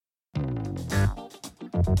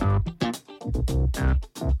Hey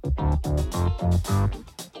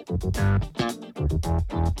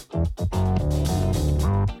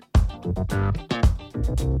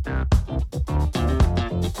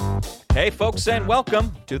folks, and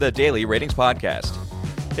welcome to the Daily Ratings Podcast.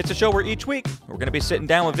 It's a show where each week we're going to be sitting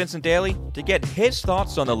down with Vincent Daly to get his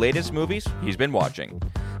thoughts on the latest movies he's been watching,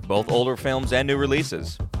 both older films and new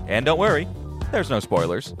releases. And don't worry, there's no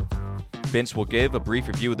spoilers. Vince will give a brief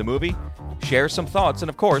review of the movie, share some thoughts, and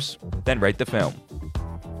of course, then rate the film.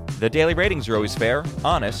 The Daily Ratings are always fair,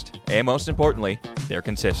 honest, and most importantly, they're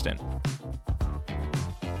consistent.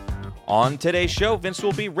 On today's show, Vince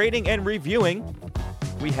will be rating and reviewing.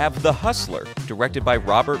 We have The Hustler, directed by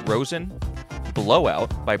Robert Rosen,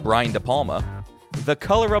 Blowout by Brian De Palma, The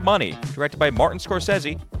Color of Money, directed by Martin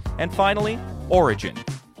Scorsese, and finally, Origin,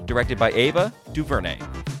 directed by Ava DuVernay.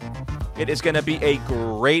 It is going to be a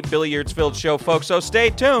great billiards-filled show, folks, so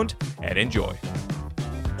stay tuned and enjoy.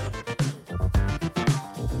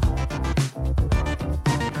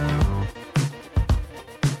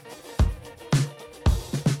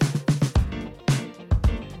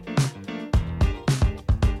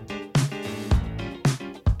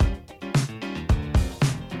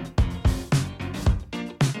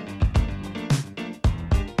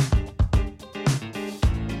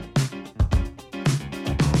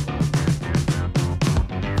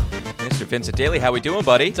 Vincent Daly, how we doing,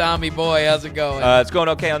 buddy? Tommy boy, how's it going? It's going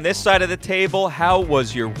okay. On this side of the table, how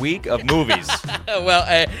was your week of movies? Well,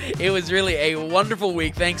 it was really a wonderful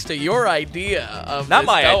week thanks to your idea of Not this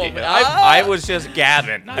my film. idea. I was just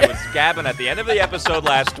gabbing. I was gabbing at the end of the episode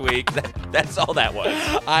last week. That's all that was.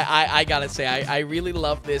 I gotta say, I really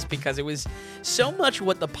love this because it was so much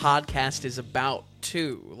what the podcast is about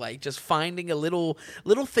too. Like just finding a little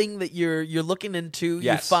thing that you're looking into.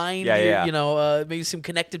 Yes. You find Yeah. maybe some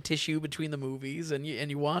connective tissue between the movies, and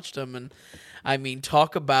you watched them. And I mean,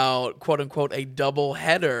 talk about quote unquote a double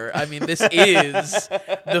header. I mean, this is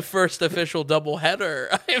the first official double header.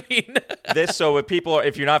 I mean, so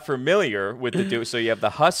if you're not familiar with so you have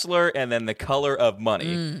The Hustler and then The Color of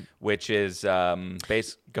Money, which is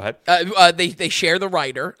Go ahead. They share the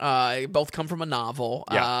writer. Both come from a novel.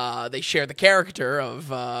 Yeah. They share the character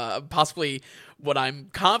of possibly what I'm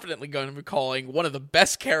confidently going to be calling one of the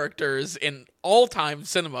best characters in all-time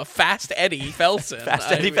cinema, Fast Eddie Felsen.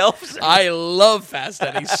 Felsen. I love Fast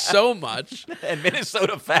Eddie so much. And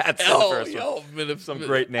Minnesota Fats. Some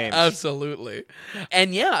great names. Absolutely.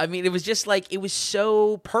 And yeah, I mean, it was just like, it was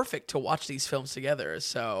so perfect to watch these films together.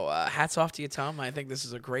 So hats off to you, Tom. I think this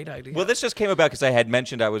is a great idea. Well, this just came about because I had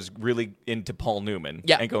mentioned I was really into Paul Newman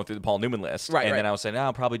and going through the Paul Newman list. Right. Then I was saying,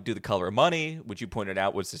 I'll probably do The Color of Money, which you pointed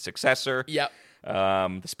out was the successor. Yep.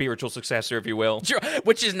 The spiritual successor, if you will. Sure.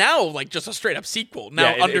 Which is now like just a straight up sequel.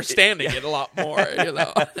 Now understanding it a lot more, you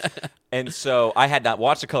know. And so I had not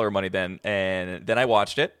watched The Color of Money then, and then I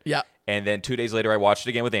watched it. Yeah. And then 2 days later I watched it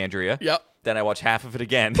again with Andrea. Yep. Then I watched half of it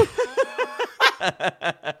again.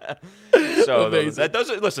 So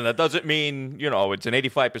that doesn't mean, it's an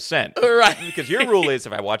 85%. Right. Because your rule is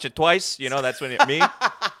if I watch it twice, that's when it me.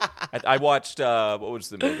 I watched what was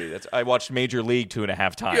the movie? I watched Major League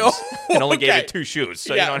 2.5 times and only gave it 2 shoes.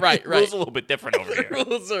 So right. Rules a little bit different over here.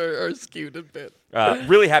 Rules are skewed a bit.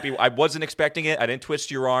 Really happy. I wasn't expecting it. I didn't twist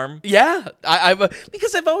your arm. Yeah,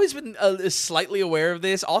 because I've always been slightly aware of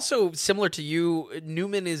this. Also, similar to you,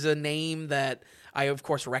 Newman is a name that I, of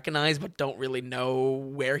course, recognize, but don't really know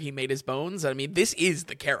where he made his bones. I mean, this is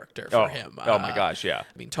the character for him. Oh, my gosh, yeah.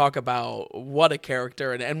 I mean, talk about what a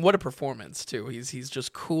character and what a performance, too. He's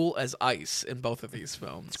just cool as ice in both of these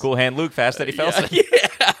films. It's Cool Hand Luke, Fast Eddie Felsen.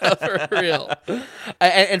 Yeah, for real.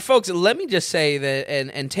 And folks, let me just say that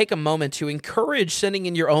and take a moment to encourage sending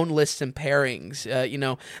in your own lists and pairings.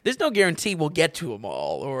 There's no guarantee we'll get to them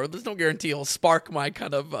all, or there's no guarantee it'll spark my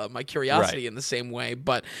kind of my curiosity in the same way.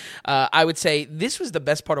 But I would say this was the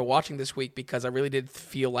best part of watching this week because I really did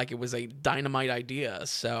feel like it was a dynamite idea.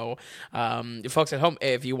 So, folks at home,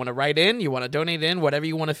 if you want to write in, you want to donate in, whatever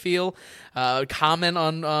you want to feel, comment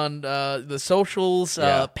on the socials,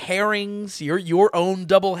 pairings, your own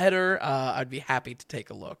doubleheader. I'd be happy to take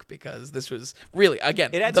a look because this was really, again,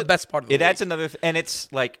 the best part of the week. It adds another, and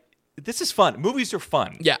it's like, this is fun. Movies are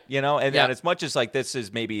fun. Yeah. And as much as like this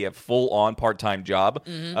is maybe a full-on part-time job,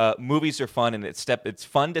 movies are fun, and it's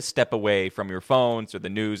fun to step away from your phones or the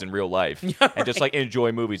news in real life and just like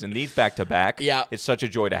enjoy movies. And these back-to-back, it's such a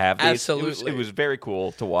joy to have these. Absolutely. It was very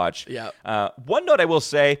cool to watch. Yeah. One note I will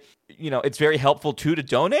say, it's very helpful, too, to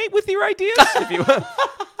donate with your ideas. If you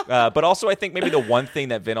but also, I think maybe the one thing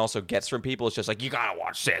that Vin also gets from people is just like, you gotta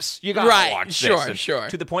watch this. You gotta watch this. Sure.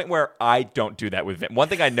 To the point where I don't do that with Vin. One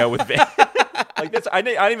thing I know with Vin Like this, I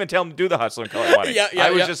didn't even tell him to do The Hustler and Color Money.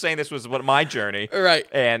 I was just saying this was my journey. Right.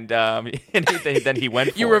 And then he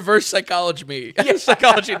went for You it. reverse psychology me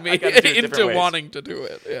into wanting to do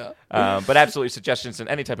it. Yeah. But absolutely, suggestions and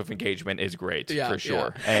any type of engagement is great for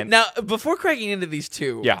sure. Yeah. And now, before cracking into these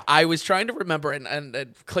two, Yeah. I was trying to remember,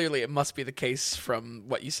 and clearly it must be the case from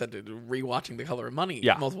what you said, rewatching The Color of Money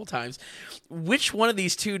multiple times. Which one of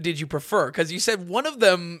these two did you prefer? Because you said one of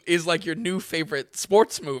them is like your new favorite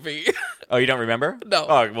sports movie. Oh, you don't remember? No.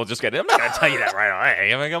 Oh, we'll just get it. I'm not going to tell you that right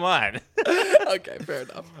away. I mean, come on. Okay, fair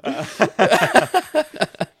enough.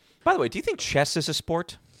 By the way, do you think chess is a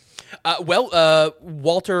sport?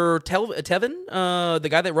 Walter Tevin, the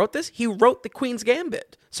guy that wrote this, he wrote The Queen's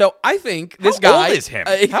Gambit. So I think this How guy old is him?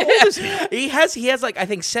 How old is he? He has like I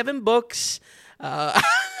think 7 books.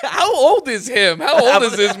 How old is him? How old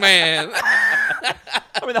is this man?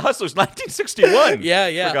 I mean, The Hustler's 1961.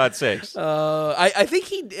 Yeah. For God's sakes. I think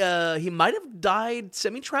he might have died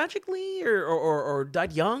semi-tragically or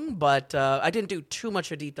died young, but I didn't do too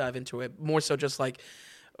much of a deep dive into it. More so just like,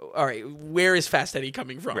 all right, where is Fast Eddie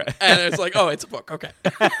coming from? Right. And it's like, oh, it's a book. Okay.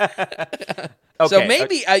 So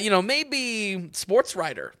maybe, maybe sports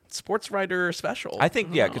writer special. I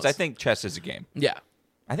think, because I think chess is a game. Yeah.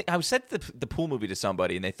 I think I said the pool movie to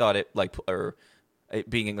somebody, and they thought it it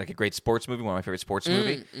being like a great sports movie, one of my favorite sports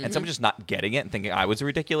movie, and someone just not getting it and thinking I was a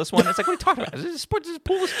ridiculous one. It's like, what are you talking about? This is a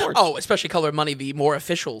pool of sports. Oh, especially Color of Money, the more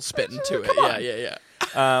official spin to it. Yeah.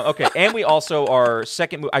 Okay, and we also our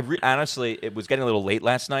second movie. Honestly, it was getting a little late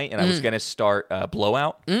last night, and I was going to start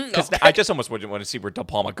Blowout because I just almost want to see where De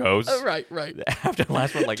Palma goes. Right. After the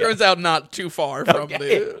last one, like turns out not too far from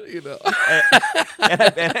the.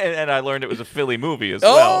 And I learned it was a Philly movie as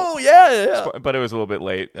well. Oh yeah. But it was a little bit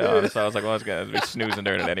late, so I was like, well, it's gonna be snoozing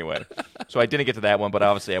during it anyway. So I didn't get to that one, but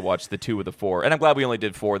obviously I watched the 2 of the 4, and I'm glad we only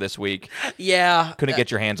did 4 this week. Yeah. Couldn't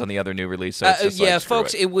get your hands on the other new release. So it's just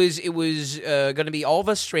folks, it was going to be All of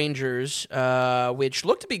Us Strangers, which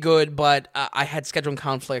looked to be good, but I had scheduling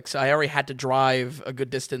conflicts. I already had to drive a good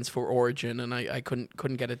distance for Origin, and I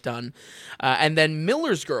couldn't get it done. And then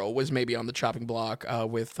Miller's Girl was maybe on the chopping block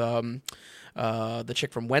with the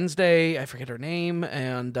chick from Wednesday. I forget her name.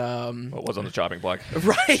 And it was on the chopping block.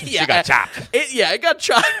 Right? Yeah, she got chopped. It got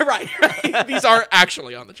chopped. Right. These are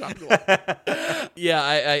actually on the chopping block. Yeah,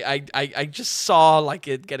 I just saw like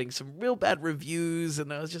it getting some real bad reviews,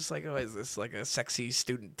 and I was just like, oh, is this like a sexy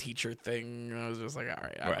student teacher thing? And I was just like,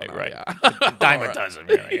 all right, right. Yeah. Dime a dozen,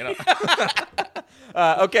 really, you know.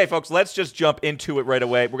 Okay, folks, let's just jump into it right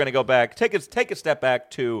away. We're going to go back, take a step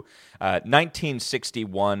back to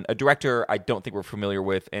 1961. A director I don't think we're familiar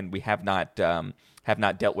with, and we have not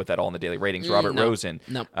dealt with at all in the daily ratings. Robert Rosen.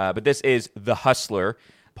 No. But this is The Hustler.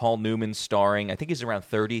 Paul Newman starring. I think he's around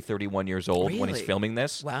 30, 31 years old when he's filming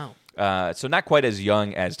this. Wow. So not quite as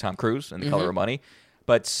young as Tom Cruise in The Color of Money,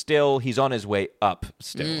 but still he's on his way up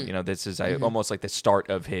still. You know, this is almost like the start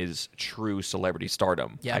of his true celebrity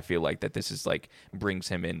stardom. Yeah. I feel like that this is like brings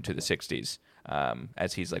him into the 60s.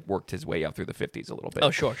 As he's like worked his way up through the 50s a little bit.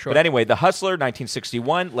 Oh, sure. But anyway, The Hustler,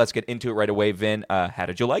 1961. Let's get into it right away. Vin, how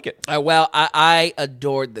did you like it? Well, I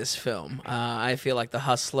adored this film. I feel like The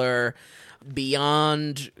Hustler,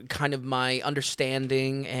 beyond kind of my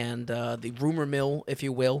understanding and the rumor mill, if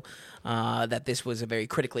you will, that this was a very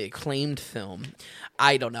critically acclaimed film.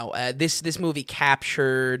 I don't know. This movie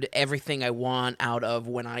captured everything I want out of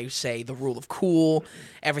when I say The Rule of Cool,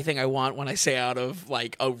 everything I want when I say out of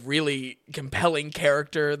like a really compelling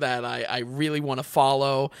character that I really want to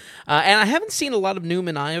follow. And I haven't seen a lot of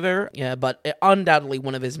Newman either, but undoubtedly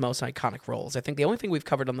one of his most iconic roles. I think the only thing we've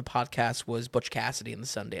covered on the podcast was Butch Cassidy and the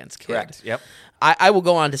Sundance Kid. Correct. Yep. I will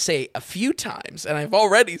go on to say a few times, and I've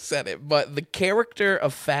already said it, but the character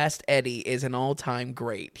of Fast Eddie is an all-time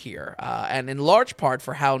great here, and in large part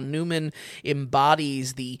for how Newman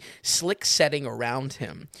embodies the slick setting around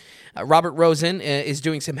him. Robert Rosen is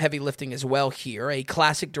doing some heavy lifting as well here, a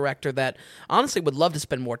classic director that honestly would love to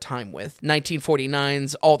spend more time with.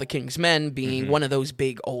 1949's All the King's Men being one of those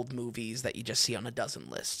big old movies that you just see on a dozen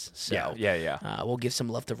lists. So yeah. We'll give some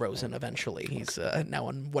love to Rosen eventually. He's now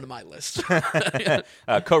on one of my lists.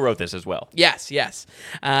 Co-wrote this as well. Yes.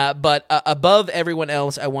 But above everyone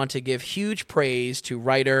else, I want to give huge praise to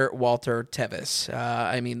writer Walter Tevis.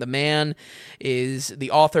 I mean, the man is the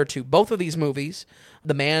author to both of these movies.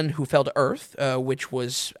 The Man Who Fell to Earth, which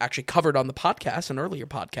was actually covered on the podcast, an earlier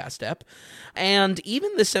podcast ep, and even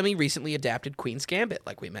the semi-recently adapted Queen's Gambit,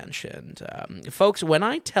 like we mentioned. Folks, when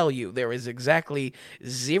I tell you there is exactly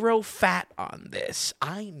zero fat on this,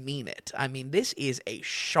 I mean it. I mean, this is a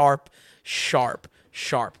sharp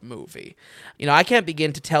movie. You know, I can't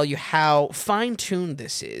begin to tell you how fine-tuned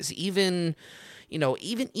this is. Even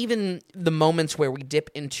even the moments where we dip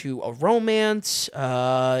into a romance,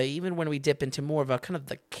 even when we dip into more of a kind of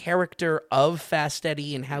the character of Fast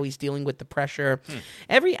Eddie and how he's dealing with the pressure,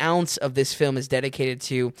 every ounce of this film is dedicated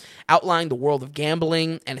to outlining the world of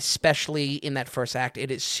gambling, and especially in that first act,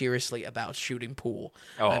 it is seriously about shooting pool.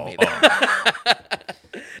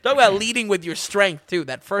 Talk about leading with your strength, too.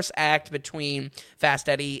 That first act between Fast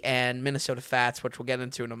Eddie and Minnesota Fats, which we'll get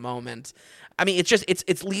into in a moment. I mean,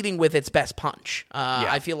 it's leading with its best punch.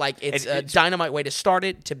 I feel like it's a dynamite way to start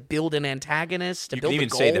it, to build an antagonist, to build a goal. You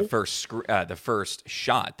can even say the first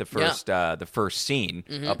shot, the first scene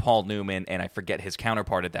of Paul Newman, and I forget his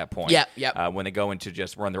counterpart at that point. When they go into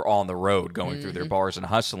when they're all on the road, going through their bars and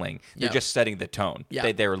hustling, they're just setting the tone.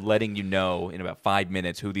 They're letting you know in about 5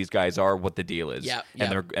 minutes who these guys are, what the deal is,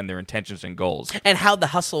 and their intentions and goals, and how the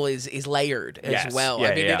hustle is layered as well.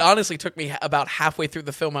 I mean, it honestly took me about halfway through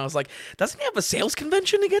the film. I was like, doesn't he have a sales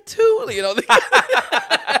convention to get to?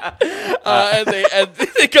 And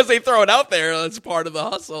because they throw it out there as part of the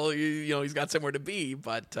hustle, he's got somewhere to be.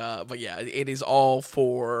 But yeah, it is all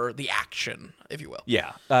for the action, if you will.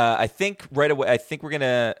 Yeah, I think right away. I think we're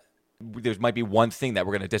gonna. There might be one thing that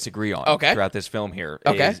we're going to disagree on throughout this film here.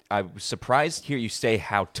 I was surprised to hear you say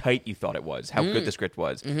how tight you thought it was, how good the script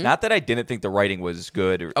was. Not that I didn't think the writing was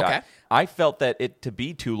good. I felt that it to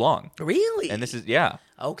be too long. Really? And this is,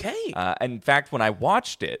 Okay. In fact, when I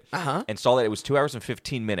watched it and saw that it was 2 hours and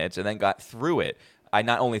 15 minutes and then got through it, I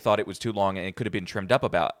not only thought it was too long and it could have been trimmed up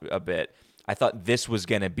about a bit, I thought this was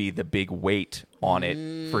going to be the big weight on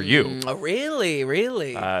it for you. Oh, really?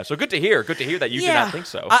 Really? So good to hear. Good to hear that you did not think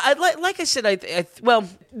so. Like I said, well,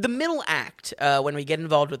 the middle act, when we get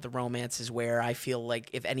involved with the romance, is where I feel like,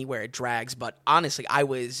 if anywhere, it drags. But honestly, I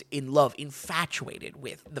was in love, infatuated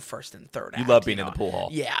with the first and third act. You love being in the pool hall.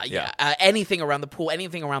 Yeah. Anything around the pool,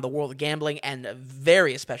 anything around the world of gambling, and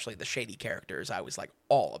very especially the shady characters, I was like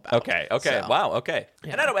all about. Okay. So, wow. Okay.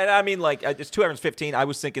 Yeah. And I mean, like, it's 2 hours and 15. I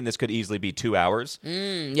was thinking this could easily be 2 hours.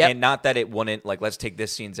 And not that it wouldn't, like, let's take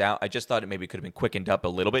this scenes out. I just thought it maybe could have been quickened up a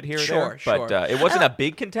little bit here or there. But it wasn't a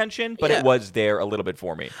big contention, but it was there a little bit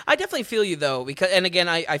for me. I definitely feel you, though, because, and again,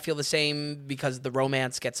 I feel the same because the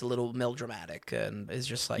romance gets a little melodramatic and is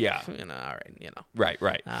just like, all right,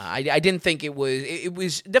 Right. I didn't think it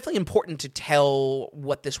was definitely important to tell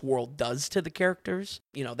what this world does to the characters.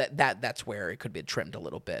 That's where it could be trimmed a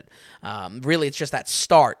little bit. Really, it's just that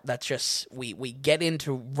start. That's just, we get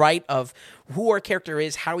into of who our character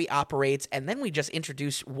is, how he operates, and then we just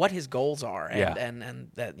introduce what his goals are,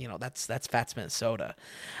 and that that's Fats Minnesota.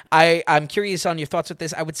 I'm curious on your thoughts with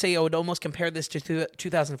this. I would say I would almost compare this to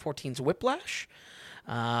 2014's Whiplash,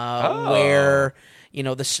 where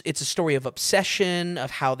it's a story of obsession,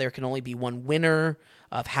 of how there can only be one winner,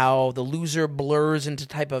 of how the loser blurs into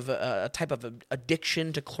a type of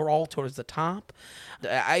addiction to crawl towards the top.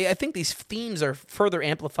 I think these themes are further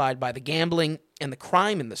amplified by the gambling and the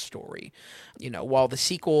crime in the story. While the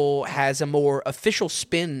sequel has a more official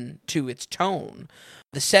spin to its tone,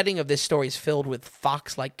 the setting of this story is filled with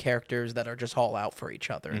Fox-like characters that are just all out for each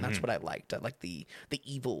other, and that's what I liked. I liked the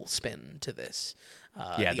evil spin to this.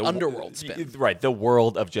 The underworld spin. Right, the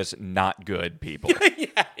world of just not good people.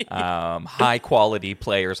 High-quality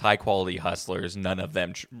players, high-quality hustlers, none of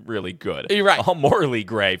them really good. You're right. All morally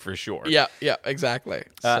gray, for sure. Yeah, exactly.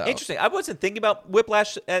 Interesting. I wasn't thinking about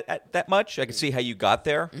Whiplash that much. I can see how you got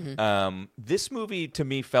there. This movie, to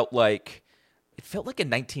me, felt like a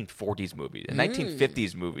 1940s movie, a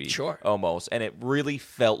 1950s movie, almost, and it really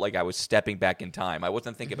felt like I was stepping back in time. I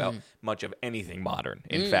wasn't thinking about much of anything modern,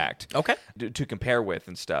 in fact, to compare with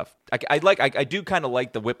and stuff. I do kind of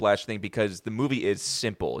like the Whiplash thing because the movie is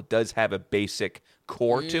simple. It does have a basic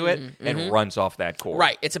core to it and runs off that core.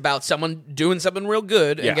 Right. It's about someone doing something real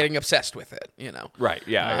good and getting obsessed with it. Right.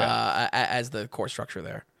 Yeah. As the core structure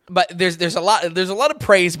there. But there's a lot of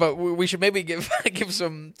praise, but we should maybe give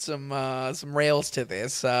some rails to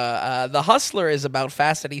this. The Hustler is about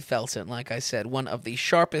Fast Eddie Felton, like I said, one of the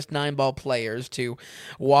sharpest 9-ball players to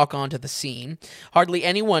walk onto the scene. Hardly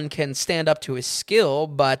anyone can stand up to his skill,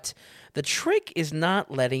 but the trick is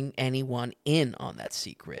not letting anyone in on that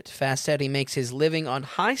secret. Fast Eddie makes his living on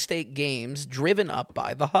high-stake games driven up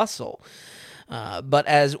by the hustle. But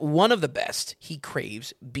as one of the best, he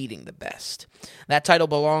craves beating the best. That title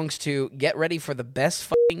belongs to, get ready for the best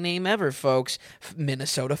fucking name ever, folks,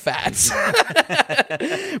 Minnesota Fats.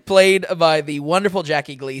 Played by the wonderful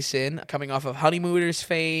Jackie Gleason, coming off of Honeymooners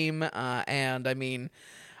fame. And, I mean,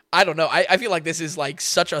 I don't know. I feel like this is like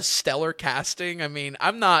such a stellar casting. I mean,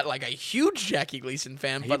 I'm not like a huge Jackie Gleason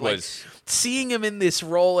fan, but like seeing him in this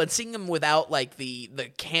role and seeing him without like the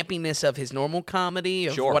campiness of his normal comedy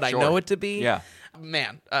of what I know it to be. Yeah.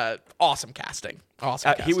 Man, awesome casting. Awesome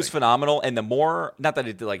casting. He was phenomenal, and the more, not that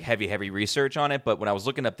I did like heavy research on it, but when I was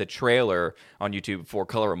looking up the trailer on YouTube for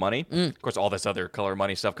Color of Money, of course all this other Color of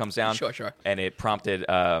Money stuff comes down. Sure. And it prompted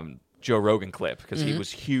Joe Rogan clip because he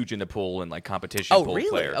was huge in the pool and like competition pool really?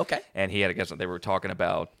 player. Okay. And he had, I guess, they were talking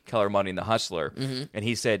about Color of Money and The Hustler, and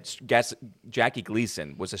he said Jackie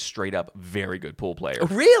Gleason was a straight up very good pool player.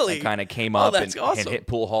 Really? And kind of came up that's and awesome. hit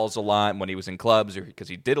pool halls a lot when he was in clubs, or because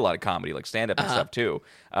he did a lot of comedy, like stand up and stuff too.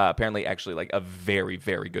 Apparently, actually, like a very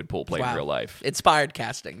good pool player in real life. Inspired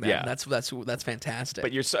casting. Then. Yeah. That's fantastic.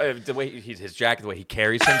 But you're so, the way his jacket, the way he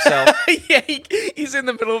carries himself. Yeah, he's in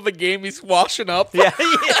the middle of the game. He's washing up. Yeah.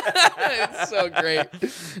 It's so great.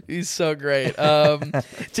 He's so great.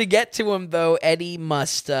 To get to him, though, Eddie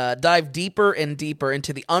must dive deeper and deeper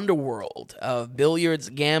into the underworld of billiards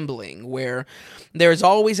gambling, where there's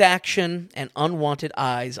always action and unwanted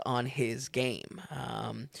eyes on his game.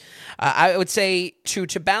 I would say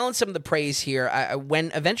to balance some of the praise here,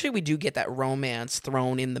 when eventually we do get that romance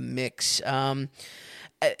thrown in the mix,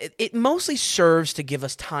 it mostly serves to give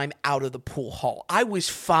us time out of the pool hall. I was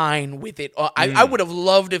fine with it. I would have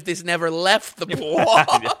loved if this never left the pool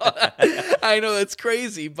hall. I know that's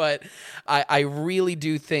crazy, but I really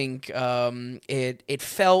do think it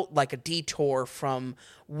felt like a detour from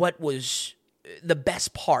what was the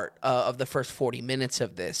best part of the first 40 minutes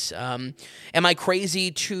of this. Am I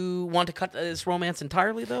crazy to want to cut this romance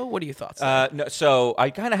entirely, though? What are your thoughts? No, so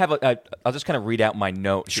I kind of have I'll just kind of read out my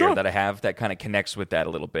note here that I have that kind of connects with that a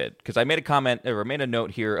little bit. Because I made a comment, or made a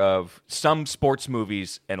note here of some sports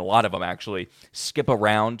movies, and a lot of them actually, skip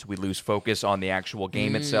around. We lose focus on the actual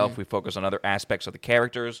game itself. We focus on other aspects of the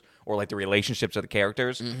characters, or like the relationships of the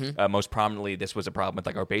characters. Most prominently, this was a problem with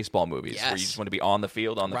like our baseball movies, where you just want to be on the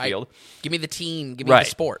field, field. Give me the team, give me the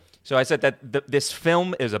sport. So I said that this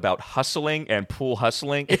film is about hustling and pool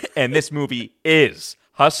hustling, and this movie is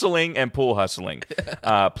hustling and pool hustling.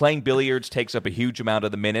 Playing billiards takes up a huge amount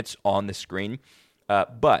of the minutes on the screen,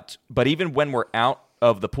 but even when we're out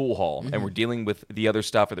of the pool hall and we're dealing with the other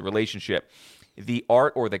stuff or the relationship, the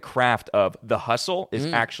art or the craft of the hustle is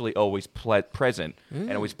actually always present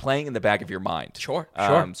and always playing in the back of your mind. Sure.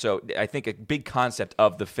 So I think a big concept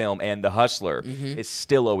of the film and the hustler is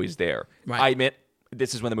still always there. Right. I admit,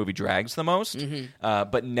 this is when the movie drags the most,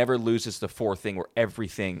 but never loses the core thing where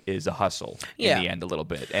everything is a hustle in the end a little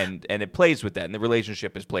bit. And it plays with that, and the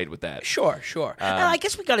relationship is played with that. Sure. And I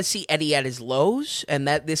guess we got to see Eddie at his lows, and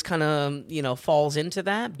that this kind of, falls into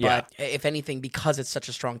that. But if anything, because it's such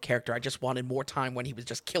a strong character, I just wanted more time when he was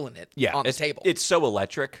just killing it on the table. It's so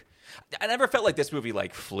electric. I never felt like this movie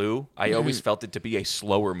like flew. I always felt it to be a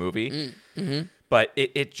slower movie. But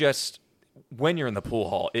it just... when you're in the pool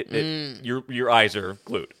hall, your eyes are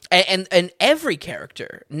glued. And every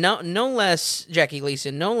character, no less Jackie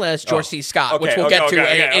Gleason, no less George C. Scott, which we'll get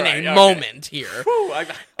to in a moment here. Whew, I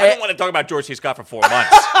don't want to talk about George C. Scott for 4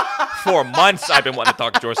 months. 4 months I've been wanting to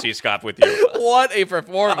talk to George C. Scott with you. What a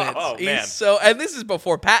performance! Oh man! And this is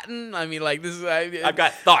before Patton. I mean, like this is. I've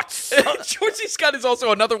got thoughts. George C. Scott is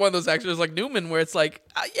also another one of those actors like Newman, where it's like,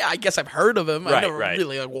 I guess I've heard of him. I've never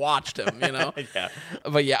really watched him, Yeah.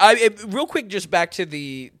 But yeah, real quick, just back to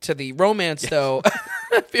the romance though.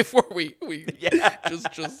 Before we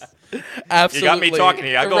just absolutely, you got me talking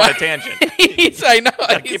here. I go on a tangent. I know.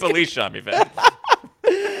 Keep a leash on me, Vin.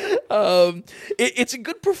 It's a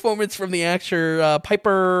good performance from the actor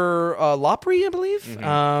Piper Laurie, I believe.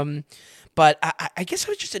 But I guess I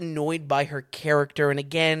was just annoyed by her character, and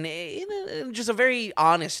again, in just a very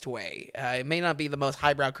honest way. It may not be the most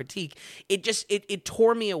highbrow critique. It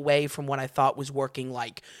tore me away from what I thought was working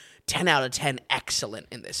like 10 out of 10 excellent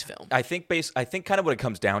in this film. I think kind of what it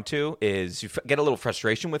comes down to is you get a little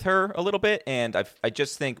frustration with her a little bit, and I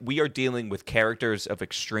just think we are dealing with characters of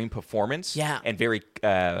extreme performance and very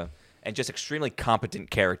and just extremely competent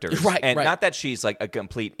characters. Right. Not that she's like a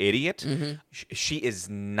complete idiot. She is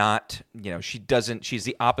not, she's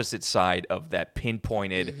the opposite side of that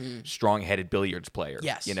pinpointed, strong-headed billiards player.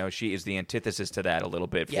 Yes. She is the antithesis to that a little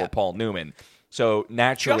bit for Paul Newman. So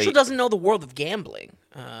naturally, she also doesn't know the world of gambling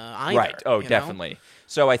either. Right. Oh, definitely.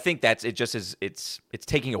 So I think it's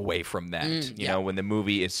taking away from that. When the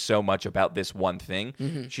movie is so much about this one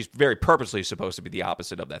thing, she's very purposely supposed to be the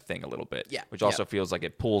opposite of that thing a little bit. Yeah. Which also feels like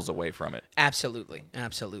it pulls away from it. Absolutely.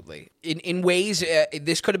 In ways,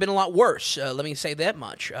 this could have been a lot worse. Let me say that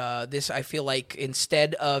much. This, I feel like,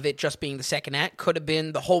 instead of it just being the second act, could have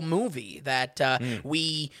been the whole movie that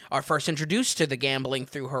we are first introduced to the gambling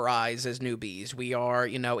through her eyes as newbies. We are,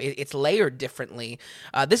 it's layered differently.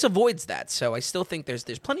 This avoids that. So I still think there's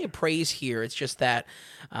there's plenty of praise here. It's just that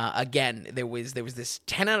again, there was this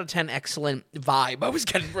 10 out of 10 excellent vibe I was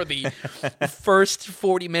getting for the first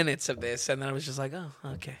 40 minutes of this, and then I was just like, oh,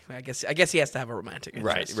 okay, I guess he has to have a romantic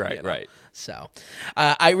interest. Right. So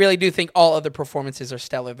I really do think all other performances are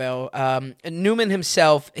stellar, though. Newman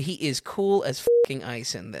himself, he is cool as fucking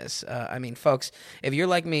ice in this. I mean, folks, if you're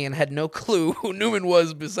like me and had no clue who Newman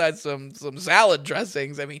was besides some salad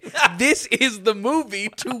dressings, I mean, this is the movie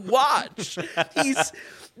to watch.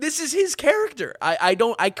 This is his character.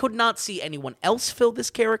 I could not see anyone else fill this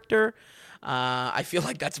character. I feel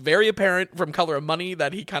like that's very apparent from Color of Money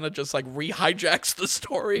that he kind of just like re-hijacks the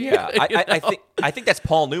story. Yeah, I think that's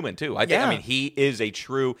Paul Newman too. I mean he is a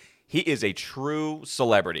true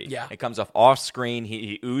celebrity. Yeah. It comes off screen.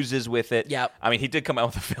 He oozes with it. Yep. I mean, he did come out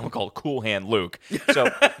with a film called Cool Hand Luke. So,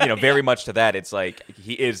 very much to that, it's like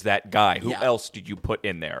he is that guy. Who else did you put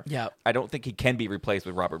in there? Yeah. I don't think he can be replaced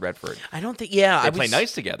with Robert Redford. I don't think, They play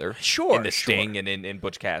nice together. Sure. In The Sting and in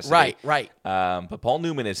Butch Cassidy. Right. But Paul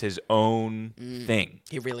Newman is his own thing.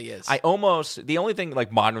 He really is. The only thing,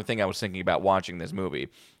 like modern thing I was thinking about watching this movie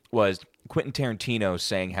was Quentin Tarantino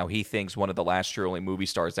saying how he thinks one of the last surely movie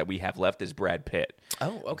stars that we have left is Brad Pitt.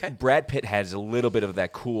 Oh, okay. Brad Pitt has a little bit of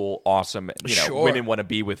that cool, awesome, women want to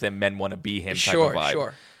be with him, men want to be him type of vibe.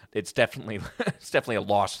 Sure. It's definitely a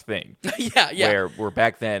lost thing. Yeah. Where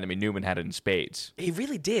back then, I mean, Newman had it in spades. He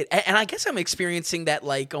really did, and I guess I'm experiencing that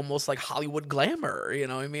like almost like Hollywood glamour. You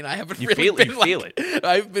know, I mean, I haven't You really feel been it.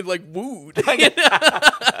 I've been like wooed.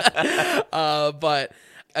 But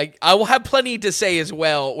I will have plenty to say as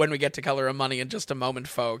well when we get to Color of Money in just a moment,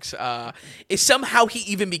 folks. Is somehow he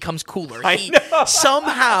even becomes cooler. I know.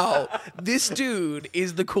 Somehow this dude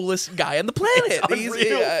is the coolest guy on the planet. It's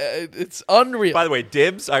unreal. It's unreal. By the way,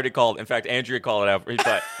 dibs, I already called. In fact, Andrea called it out. He's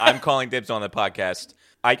like, I'm calling dibs on the podcast.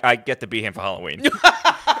 I get to be him for Halloween.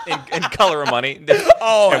 in Color of Money.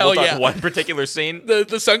 Oh, and hell we'll talk yeah. one particular scene.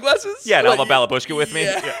 The sunglasses? Yeah, and Alma Balabushka with me.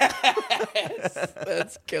 Yes,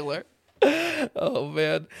 that's killer. Oh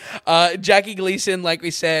man, Jackie Gleason, like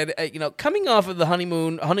we said, coming off of the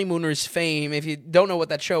Honeymooners fame. If you don't know what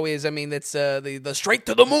that show is, I mean, it's the Straight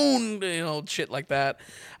to the Moon, shit like that.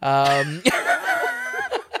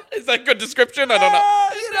 Is that a good description? I don't know.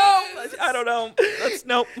 I don't know. That's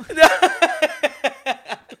nope.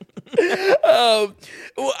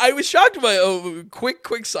 Well, I was shocked by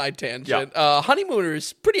quick side tangent. Yeah.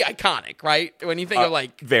 Honeymooners, pretty iconic, right? When you think of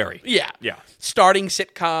like very, yeah, starting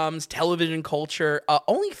sitcoms, television culture.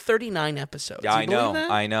 Only 39 episodes. Yeah, I know.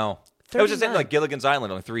 I know. It was just 39. like Gilligan's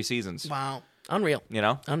Island, only 3 seasons. Wow, unreal.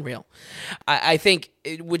 Unreal. I think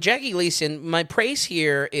with Jackie Gleason, my praise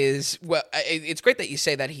here is, well, it's great that you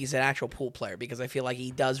say that he's an actual pool player, because I feel like he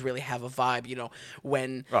does really have a vibe.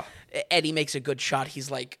 When Eddie makes a good shot, he's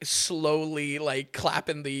like slowly like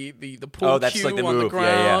clapping the pool that's cue like the on move. the ground.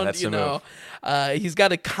 Yeah, that's the move. He's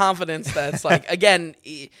got a confidence that's like, again,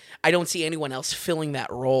 I don't see anyone else filling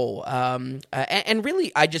that role. And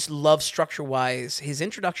really, I just love structure-wise, his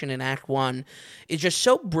introduction in Act 1 is just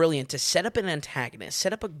so brilliant to set up an antagonist,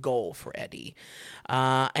 set up a goal for Eddie.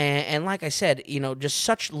 And like I said, just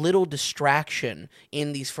such little distraction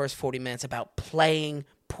in these first 40 minutes about playing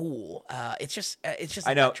pool. It's just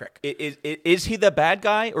I know. electric. Is he the bad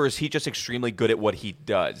guy, or is he just extremely good at what he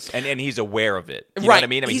does, and he's aware of it? You right. know what I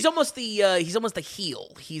mean? He's almost the heel.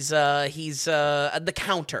 He's the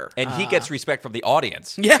counter, and he gets respect from the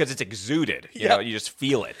audience Yeah. because it's exuded. You just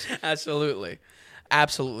feel it. Absolutely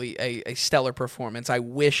a stellar performance. I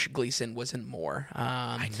wish Gleason was in more.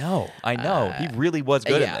 I know. He really was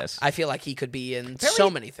good in this. I feel like he could be in so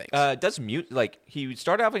many things. He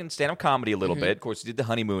started off in stand-up comedy a little bit. Of course, he did the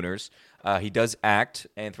Honeymooners. He does act,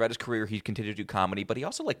 and throughout his career, he continued to do comedy. But he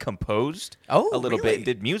also composed a little bit, and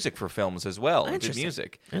did music for films as well. Did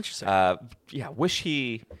music. Interesting. Wish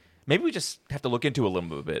he. Maybe we just have to look into a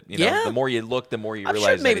little bit. Yeah. The more you look, the more you I'm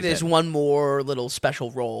realize. sure maybe there's one more little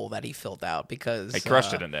special role that he filled out, because he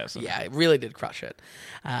crushed it in this. Yeah, he really did crush it.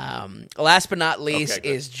 Last but not least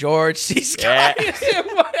is George C. Scott. Yeah.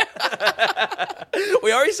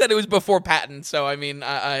 We already said it was before Patton, so I mean,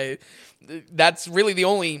 that's really the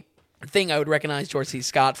only thing I would recognize George C.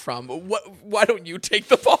 Scott from. Why don't you take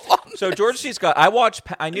the ball on? So George C. Scott,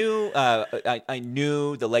 I knew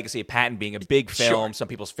the legacy of Patton being a big film, Sure. some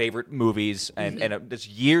people's favorite movies, and this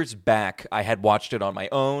years back, I had watched it on my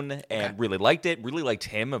own and really liked it. Really liked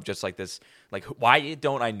him, of just like this, like, why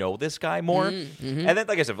don't I know this guy more? And then,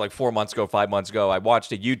 like I said, like 5 months ago, I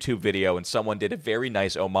watched a YouTube video, and someone did a very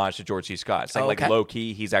nice homage to George C. Scott. It's like low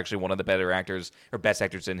key, he's actually one of the better actors or best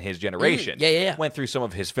actors in his generation. Yeah. Went through some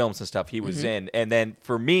of his films and stuff he was in, and then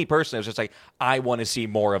for me personally, it was just like, I want to see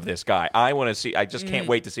more of this this guy. I just can't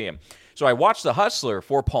wait to see him. So I watched The Hustler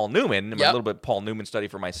for Paul Newman, and a little bit Paul Newman study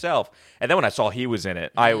for myself. And then when I saw he was in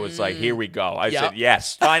it, I was like, here we go. I said,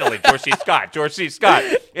 yes, finally, George C. Scott, George C. Scott.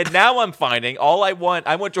 And now I'm finding I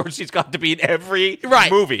want George C. Scott to be in every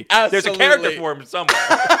movie. Absolutely. There's a character for him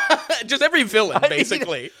somewhere. Just every villain,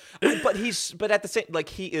 basically. But at the same, like,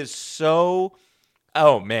 he is so.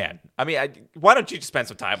 Oh man! I mean, why don't you just spend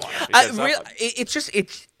some time on it?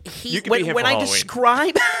 When I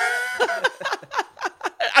describe.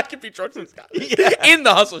 I could be George C. Scott in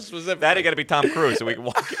The Hustler specifically. That ain't got to be Tom Cruise, so we can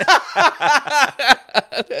walk.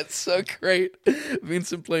 That's so great,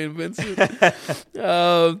 Vincent playing Vincent.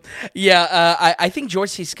 I think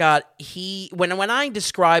George C. Scott. When I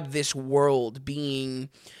describe this world being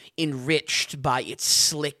enriched by its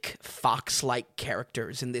slick fox-like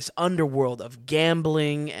characters in this underworld of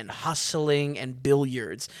gambling and hustling and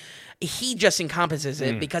billiards, he just encompasses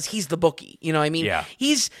it because he's the bookie. You know what I mean? Yeah.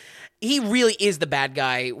 He really is the bad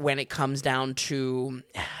guy when it comes down to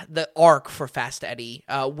the arc for Fast Eddie,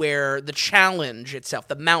 where the challenge itself,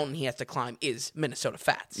 the mountain he has to climb, is Minnesota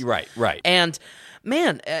Fats. Right. And,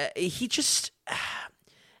 man, he just...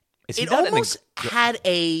 it almost had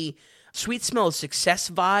a Sweet Smell of Success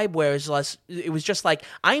vibe, whereas it was just like,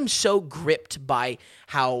 I'm so gripped by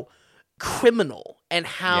how criminal and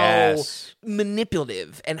how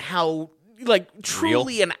manipulative and how... like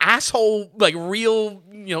truly an asshole, like real,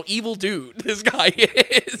 evil dude this guy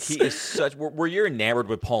is. He is such. Where you're enamored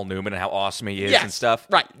with Paul Newman and how awesome he is and stuff.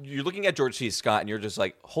 Right. You're looking at George C. Scott and you're just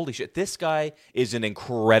like, holy shit, this guy is an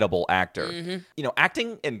incredible actor. Mm-hmm.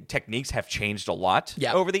 Acting and techniques have changed a lot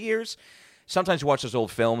over the years. Sometimes you watch those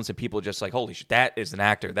old films and people are just like, holy shit, that is an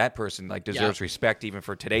actor. That person deserves respect even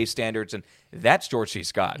for today's standards. And that's George C.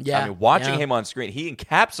 Scott. Yeah. I mean, watching him on screen, he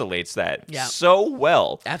encapsulates that so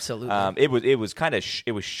well. Absolutely. It was kind of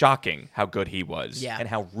it was shocking how good he was and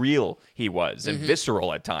how real he was and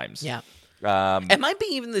visceral at times. Yeah. It might be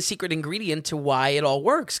even the secret ingredient to why it all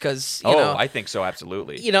works, because I think so,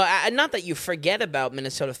 absolutely. Not that you forget about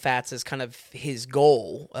Minnesota Fats as kind of his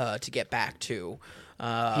goal to get back to.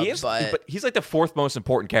 He is, but he's like the fourth most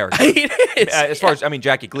important character. It is. As far as,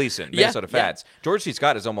 Jackie Gleason, Minnesota Fats. George C.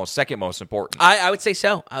 Scott is almost second most important. I would say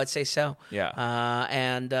so. Yeah.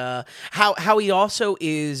 And how he also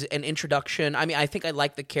is an introduction. I mean, I think I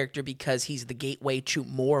like the character because he's the gateway to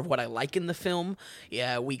more of what I like in the film.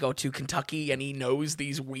 Yeah, we go to Kentucky and he knows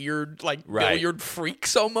these weird, billiard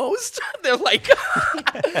freaks almost. They're like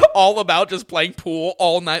all about just playing pool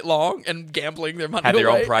all night long and gambling their money Have their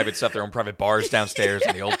away. own private stuff, their own private bars downstairs.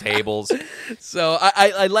 And the old tables. So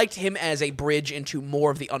I liked him as a bridge into more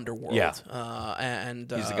of the underworld. Yeah. And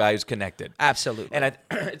he's the guy who's connected. Absolutely. And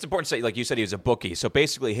it's important to say, like you said, he was a bookie. So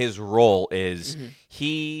basically his role is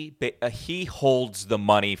he holds the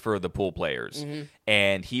money for the pool players.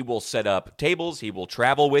 And he will set up tables. He will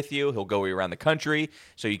travel with you. He'll go around the country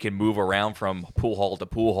so you can move around from pool hall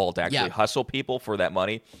to actually hustle people for that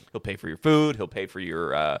money. He'll pay for your food. He'll pay for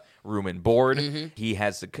your room and board. He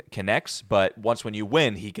has the connects, but once when you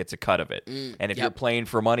win, he gets a cut of it. And if you're playing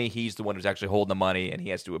for money, he's the one who's actually holding the money, and he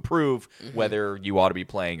has to approve whether you ought to be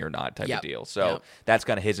playing or not type of deal. So that's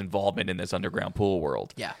kind of his involvement in this underground pool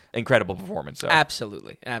world. Yeah. Incredible performance. So.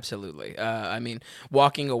 Absolutely. I mean,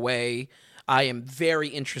 walking away, I am very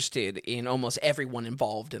interested in almost everyone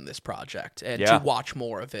involved in this project and to watch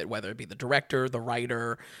more of it, whether it be the director, the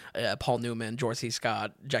writer, Paul Newman, George C.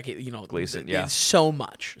 Scott, Jackie, Gleason, so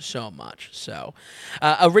much. So,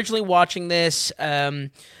 originally watching this,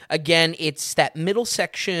 again, it's that middle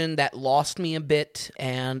section that lost me a bit,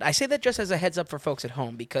 and I say that just as a heads up for folks at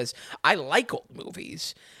home because I like old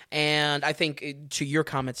movies. And I think, to your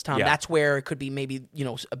comments, Tom, that's where it could be maybe,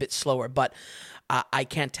 a bit slower. But I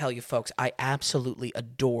can't tell you, folks, I absolutely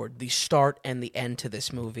adored the start and the end to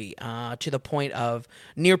this movie, to the point of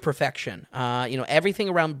near perfection. Everything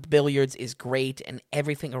around billiards is great, and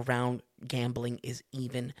everything around gambling is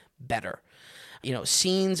even better.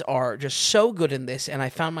 Scenes are just so good in this, and I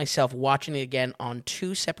found myself watching it again on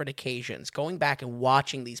 2 separate occasions, going back and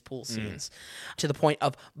watching these pool scenes to the point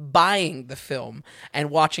of buying the film and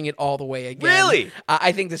watching it all the way again. Really?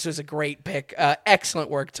 I think this was a great pick. Excellent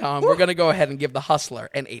work, Tom. We're going to go ahead and give The Hustler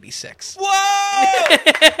an 86. Whoa!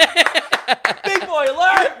 Big boy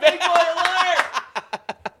alert! Big boy alert!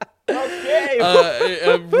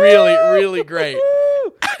 Okay. Really, really great.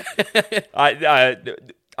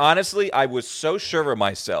 Honestly, I was so sure of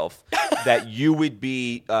myself that you would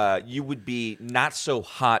be not so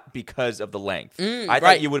hot because of the length. I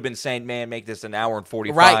thought you would have been saying, "Man, make this an hour and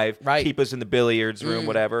 45. Right. Keep us in the billiards room,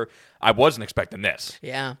 whatever." I wasn't expecting this.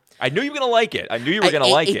 Yeah, I knew you were gonna like it. I knew you were gonna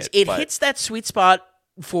like it. It hits that sweet spot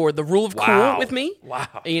for the rule of cool Wow. with me. Wow.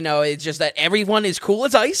 You know, it's just that everyone is cool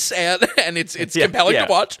as ice, and it's compelling to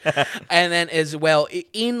watch. And then as well,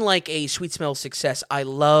 in like a Sweet Smell of Success, I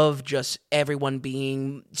love just everyone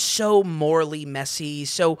being so morally messy,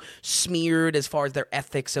 so smeared as far as their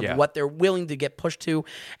ethics of what they're willing to get pushed to,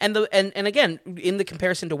 and again, in the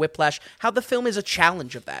comparison to Whiplash, how the film is a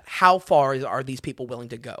challenge of that. How far are these people willing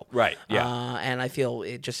to go? Right. Yeah. And I feel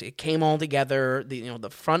it came all together. The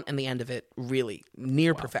front and the end of it really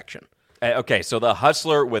near perfection. Okay, so The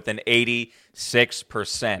Hustler with an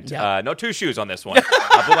 86%. Yeah. No two shoes on this one.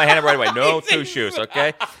 I'll put my hand up right away. No two shoes,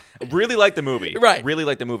 okay? Really like the movie. Right. Really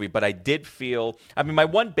like the movie, but I did feel... I mean, my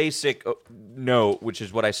one basic note, which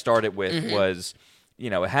is what I started with, was...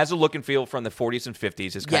 it has a look and feel from the 40s and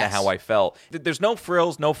 50s is kind of how I felt. There's no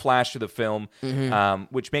frills, no flash to the film,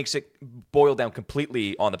 which makes it boil down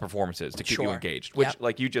completely on the performances to keep you engaged, which,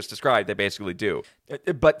 like you just described, they basically do.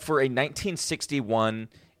 But for a 1961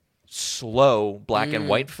 slow black and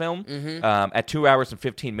white film at 2 hours and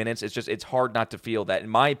 15 minutes, it's hard not to feel that, in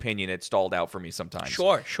my opinion, it stalled out for me sometimes.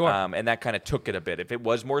 Sure. And that kind of took it a bit. If it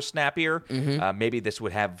was more snappier, maybe this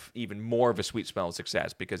would have even more of a sweet smell of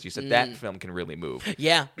success, because you said that film can really move.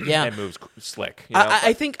 Yeah. And moves slick.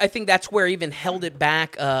 I think that's where even held it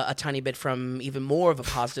back a tiny bit from even more of a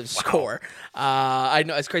positive score. I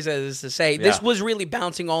know, as crazy as it is to say, this was really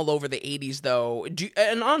bouncing all over the 80s, though.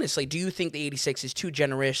 And honestly, do you think the 86 is too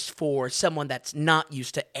generous for someone that's not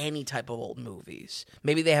used to any type of old movies?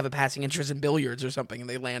 Maybe they have a passing interest in billiards or something, and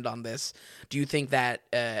they land on this. Do you think that...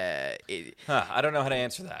 I don't know how to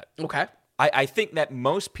answer that. Okay. I think that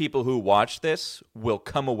most people who watch this will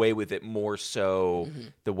come away with it more so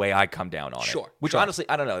the way I come down on it. Which honestly,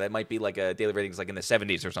 I don't know. That might be like a daily ratings like in the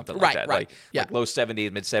 70s or something like that. Like low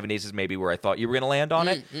 70s, mid 70s is maybe where I thought you were going to land on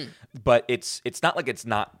it. But it's not like it's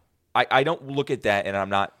not. I don't look at that and I'm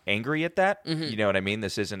not angry at that. You know what I mean?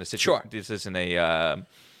 This isn't a situation. This isn't a...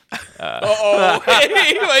 What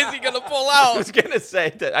is he going to pull out? I was going to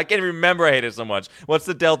say that. I can't even remember. I hate it so much. What's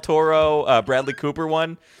the Del Toro, Bradley Cooper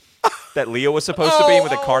one that Leo was supposed to be in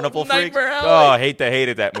with a carnival freak? Oh, I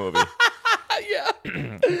hated that movie.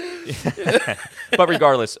 But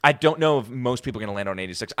regardless, I don't know if most people are going to land on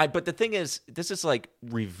 86. But the thing is, this is like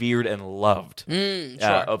revered and loved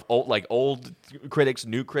of old critics,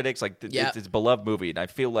 new critics. Like it's a beloved movie, and I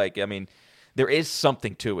feel like there is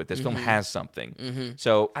something to it. This film has something.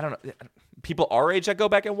 So I don't know. People our age that go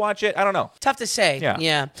back and watch it, I don't know. Tough to say.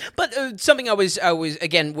 Yeah. But something I was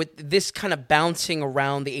again with this kind of bouncing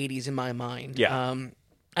around the 80s in my mind. Yeah.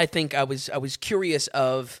 I think I was curious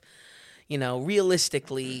of,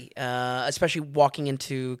 realistically, especially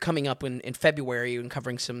coming up in February and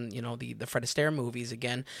covering some, the Fred Astaire movies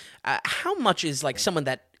again. How much is like someone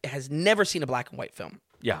that has never seen a black and white film?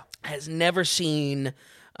 Yeah. Has never seen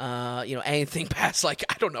anything past like,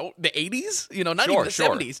 I don't know, the 80s, not even the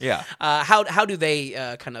 70s. Yeah. How do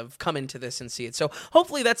they kind of come into this and see it? So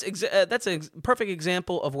hopefully that's a perfect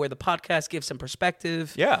example of where the podcast gives some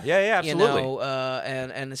perspective. Yeah, absolutely.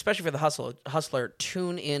 And especially for the hustler,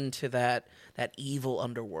 tune into that evil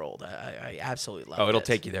underworld. I absolutely love it. Oh, it'll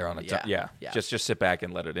take you there on a time. Yeah. Just sit back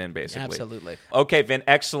and let it in, basically. Absolutely. Okay, Vin,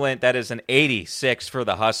 excellent. That is an 86 for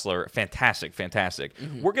The Hustler. Fantastic.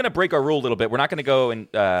 We're going to break our rule a little bit. We're not going to go and...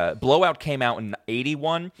 Blowout came out in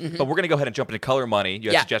 81, but we're going to go ahead and jump into Color Money.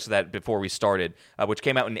 You had suggested that before we started, which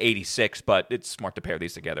came out in 86, but it's smart to pair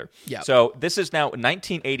these together. Yeah. So this is now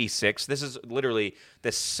 1986. This is literally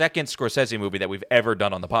the second Scorsese movie that we've ever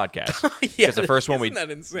done on the podcast. Because the first one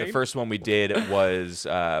we did was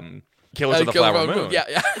Killers of the Flower Moon.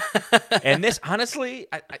 Yeah. And this, honestly,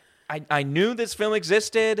 I knew this film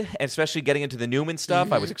existed, and especially getting into the Newman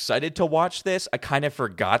stuff. I was excited to watch this. I kind of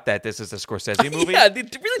forgot that this is a Scorsese movie. Yeah,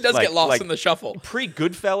 it really does get lost in the shuffle.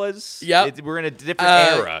 Pre-Goodfellas. Yeah, we're in a different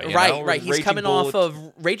era. Right. He's coming off of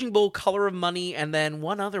Raging Bull, Color of Money, and then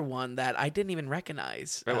one other one that I didn't even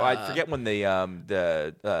recognize. I forget when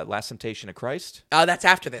the Last Temptation of Christ. That's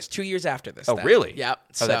after this. 2 years after this. Oh, really? Yeah.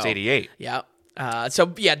 So that's 88. Yeah.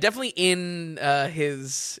 Definitely in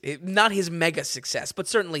not his mega success, but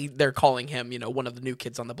certainly they're calling him, one of the new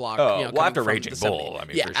kids on the block. After Raging Bull,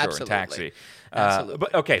 for sure, absolutely. and Taxi. Absolutely.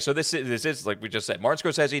 But okay, so this is like we just said, Martin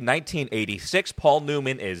Scorsese, 1986. Paul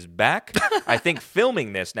Newman is back. I think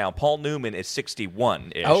filming this now, Paul Newman is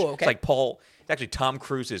 61-ish. Oh, okay. It's like it's actually Tom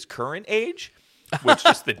Cruise's current age, which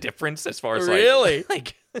is the difference as far as really?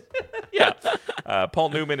 Yeah. Paul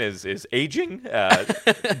Newman is aging,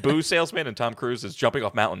 booze salesman, and Tom Cruise is jumping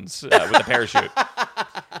off mountains with a parachute.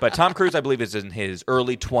 But Tom Cruise, I believe, is in his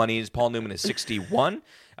early 20s. Paul Newman is 61.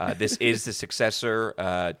 This is the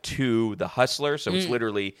successor to The Hustler, so it's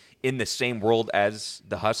literally in the same world as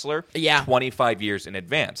The Hustler, 25 years in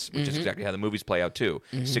advance, which is exactly how the movies play out too,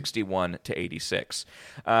 61 to 86.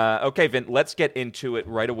 Okay, Vin, let's get into it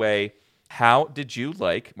right away. How did you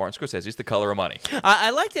like Martin Scorsese's The Color of Money?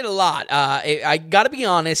 I liked it a lot. I got to be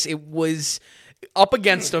honest, it was up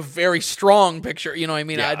against a very strong picture. You know what I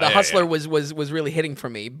mean? The Hustler was really hitting for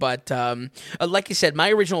me. But like you said, my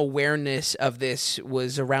original awareness of this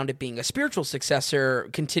was around it being a spiritual successor,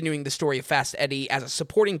 continuing the story of Fast Eddie as a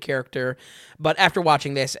supporting character. But after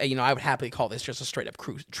watching this, I would happily call this just a straight up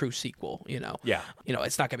true sequel. Yeah.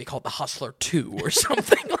 It's not going to be called The Hustler 2 or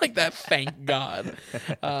something like that. Thank God.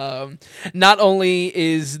 Not only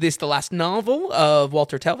is this the last novel of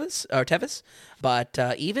Walter Tevis, but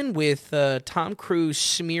even with Tom Cruise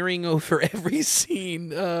smearing over every scene,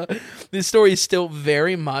 this story is still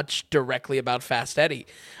very much directly about Fast Eddie.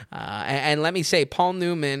 And let me say, Paul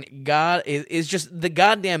Newman is just the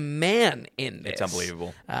goddamn man in this. It's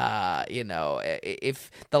unbelievable.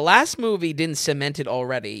 If the last movie didn't cement it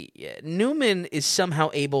already, Newman is somehow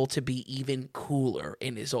able to be even cooler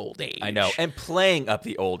in his old age. I know. And playing up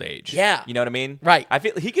the old age. Yeah. You know what I mean? Right. I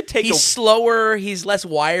feel he could take He's slower, he's less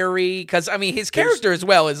wiry, because, his character as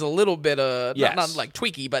well is a little bit, not like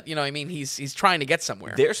tweaky, but, he's trying to get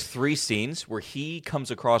somewhere. There's 3 scenes where he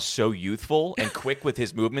comes across so youthful and quick with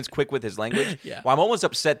his movements, quick with his language. Yeah. Well, I'm almost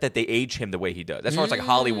upset that they age him the way he does. That's why it's like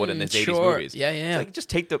Hollywood in his 80s movies. Yeah. It's like, just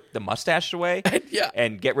take the mustache away Yeah.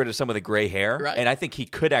 and get rid of some of the gray hair. Right. And I think he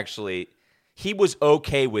could actually... He was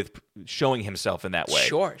okay with showing himself in that way.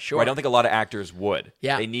 Sure. I don't think a lot of actors would.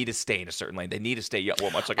 Yeah. They need to stay in a certain lane. They need to stay young.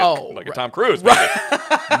 Well, much like right. a Tom Cruise. Right.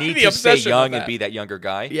 Need The to stay obsession young with and be that younger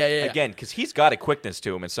guy. Yeah. Again, because he's got a quickness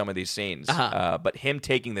to him in some of these scenes. But him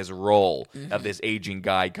taking this role of this aging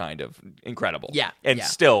guy, kind of incredible. Yeah. And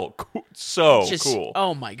still so Just, cool.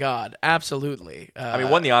 Oh my God. Absolutely.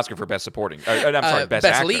 Won the Oscar for Best Supporting. I'm sorry, Best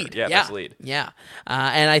Actor. Lead. Yeah, Best Lead. Yeah.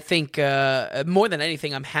 And I think more than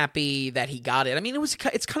anything, I'm happy that he got it.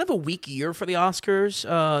 It's kind of a weak year for the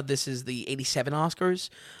Oscars. This is the 87 Oscars.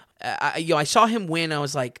 I saw him win. I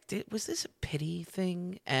was like, was this a pity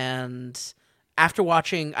thing? And after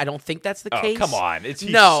watching, I don't think that's the case. Oh, come on. He's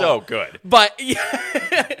so good. But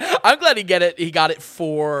I'm glad he got it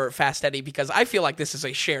for Fast Eddie, because I feel like this is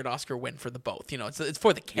a shared Oscar win for the both. It's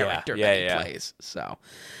for the character that he plays. So,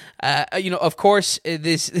 of course,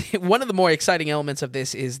 this one of the more exciting elements of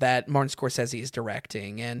this is that Martin Scorsese is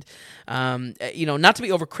directing. And, not to be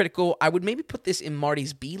overcritical, I would maybe put this in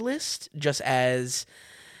Marty's B list, just as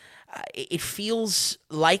it feels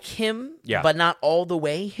like him, but not all the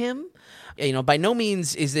way him. By no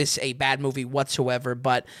means is this a bad movie whatsoever,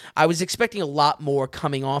 but I was expecting a lot more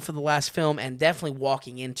coming off of the last film and definitely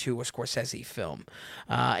walking into a Scorsese film.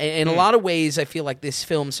 In a lot of ways, I feel like this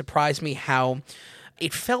film surprised me how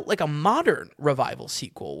it felt like a modern revival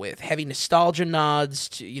sequel with heavy nostalgia nods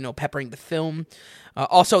to, peppering the film.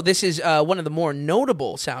 Also, this is one of the more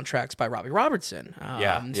notable soundtracks by Robbie Robertson.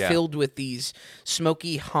 Filled with these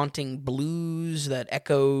smoky, haunting blues that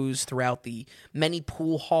echoes throughout the many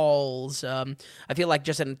pool halls. I feel like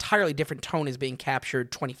just an entirely different tone is being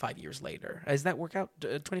captured 25 years later. Does that work out,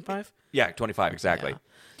 25? Yeah, 25, exactly. Yeah.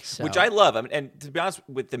 So. Which I love. And to be honest,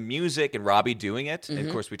 with the music and Robbie doing it, and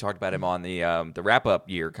of course we talked about him on the wrap-up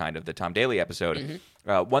year, kind of, the Tom Daly episode.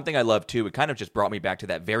 One thing I love, too, it kind of just brought me back to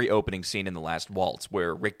that very opening scene in The Last Waltz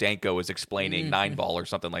where Rick Danko is explaining Nine Ball or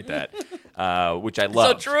something like that, which I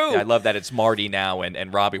love. So true. I love that it's Marty now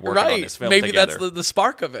and Robbie working on this film Maybe together. That's the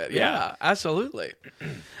spark of it. Yeah, absolutely.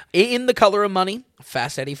 In The Color of Money,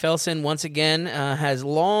 Fast Eddie Felson once again has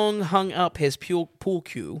long hung up his pool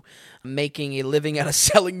cue, making a living out of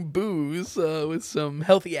selling booze with some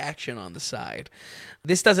healthy action on the side.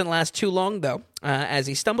 This doesn't last too long, though, as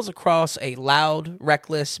he stumbles across a loud,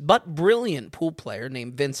 reckless, but brilliant pool player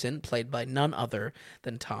named Vincent, played by none other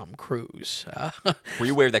than Tom Cruise. Were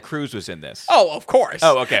you aware that Cruise was in this? Oh, of course.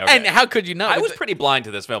 Oh, okay. And how could you not? I was pretty blind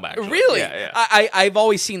to this film, actually. Really? Yeah. I've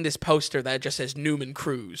always seen this poster that just says Newman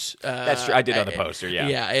Cruise. That's true. I did know the poster, yeah.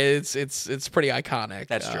 Yeah, it's pretty iconic.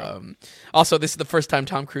 That's true. Also, this is the first time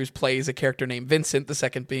Tom Cruise plays a character named Vincent, the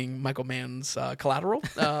second being Michael Mann's Collateral.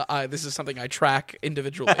 This is something I track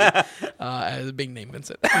individually as being named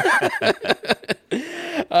Vincent.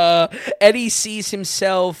 Eddie sees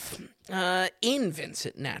himself in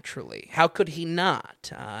Vincent naturally. How could he not?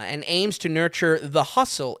 And aims to nurture the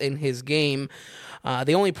hustle in his game.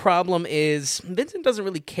 The only problem is Vincent doesn't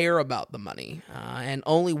really care about the money and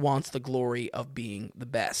only wants the glory of being the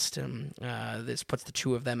best. This puts the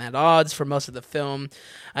two of them at odds for most of the film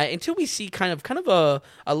until we see kind of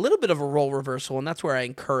a little bit of a role reversal, and that's where I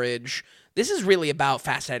encourage this is really about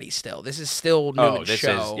Fast Eddie still. This is still Newman's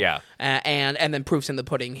show. And then proofs in the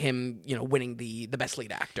pudding, him, winning the best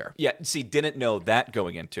lead actor. Yeah, see, didn't know that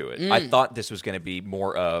going into it. I thought this was going to be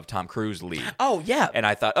more of Tom Cruise lead. Oh, yeah. And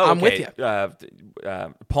I thought, I'm okay, with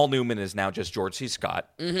you. Paul Newman is now just George C. Scott,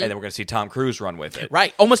 and then we're going to see Tom Cruise run with it.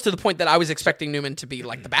 Right, almost to the point that I was expecting Newman to be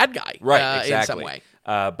like the bad guy, right? Exactly. In some way.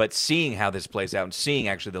 But seeing how this plays out and seeing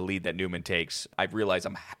actually the lead that Newman takes, I realized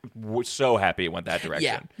I'm so happy it went that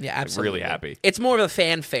direction. Yeah, absolutely. Really happy. It's more of a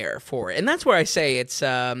fanfare for it, and that's where I say it's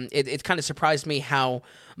it kind of surprised me how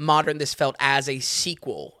modern this felt as a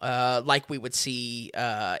sequel, like we would see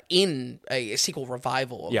in a sequel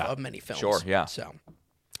revival of many films. Sure, yeah. So,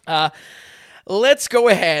 let's go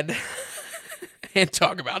ahead and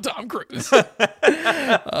talk about Tom Cruise.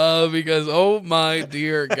 Because, oh my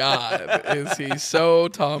dear God, is he so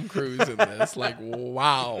Tom Cruise in this? Like,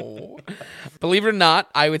 wow. Believe it or not,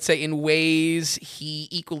 I would say in ways he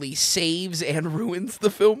equally saves and ruins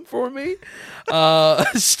the film for me.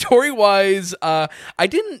 Story-wise,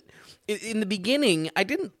 in the beginning, I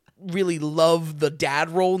didn't really love the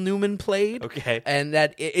dad role Newman played. Okay. And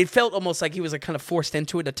that it felt almost like he was kind of forced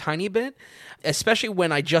into it a tiny bit, especially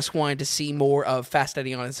when I just wanted to see more of Fast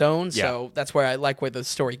Eddie on his own. Yeah. So that's where I like where the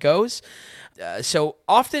story goes. So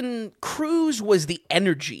often Cruise was the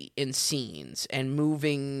energy in scenes and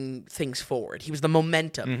moving things forward. He was the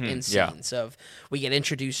momentum in scenes of we get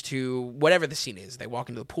introduced to whatever the scene is. They walk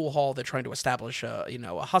into the pool hall. They're trying to establish a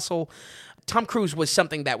hustle. Tom Cruise was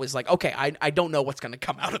something that was like, okay, I don't know what's going to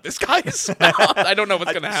come out of this guy's mouth. I don't know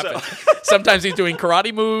what's going to happen. Sometimes he's doing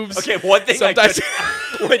karate moves. Okay, one thing Sometimes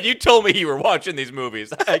when you told me you were watching these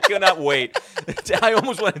movies, I could not wait. I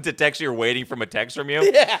almost wanted to text you or waiting from a text from you.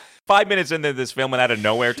 Yeah. 5 minutes into this film, and out of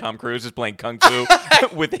nowhere, Tom Cruise is playing Kung Fu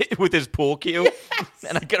with his pool cue. Yes.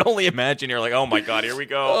 And I could only imagine you're like, oh my God, here we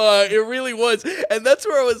go. It really was. And that's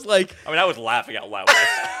where I was like... I mean, I was laughing out loud.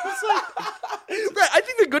 Right, I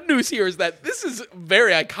think the good news here is that this is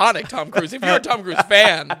very iconic Tom Cruise. If you're a Tom Cruise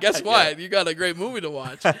fan, guess what? You got a great movie to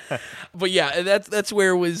watch. But yeah, that's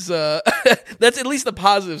where it was... that's at least the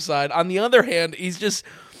positive side. On the other hand, he's just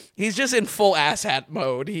in full asshat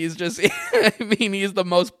mode. He's just, he's the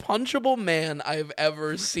most punchable man I've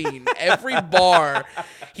ever seen. Every bar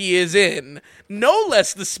he is in, no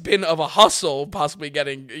less the spin of a hustle possibly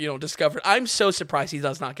getting, discovered. I'm so surprised he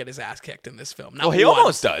does not get his ass kicked in this film. Well, he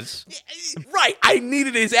almost does. Right. I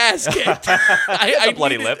needed his ass kicked. A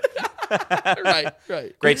bloody lip. Right.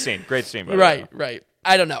 Great scene. Right.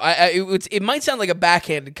 I don't know. It might sound like a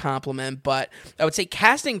backhanded compliment, but I would say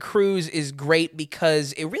casting Cruise is great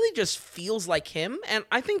because it really just feels like him, and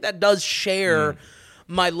I think that does share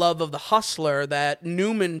my love of The Hustler that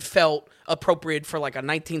Newman felt appropriate for like a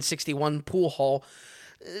 1961 pool hall.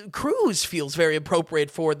 Cruise feels very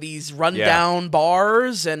appropriate for these rundown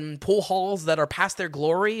bars and pool halls that are past their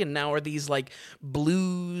glory and now are these like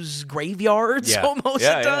blues graveyards almost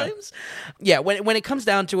at times. Yeah, when it comes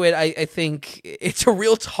down to it, I think it's a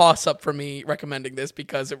real toss-up for me recommending this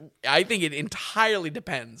because I think it entirely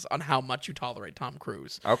depends on how much you tolerate Tom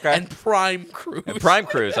Cruise. Okay. And Prime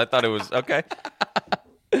Cruise. I thought it was, okay.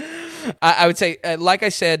 I would say, like I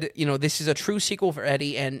said, this is a true sequel for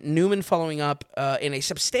Eddie, and Newman following up in a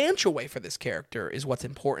substantial way for this character is what's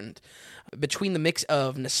important. Between the mix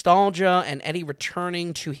of nostalgia and Eddie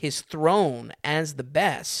returning to his throne as the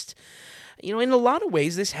best, in a lot of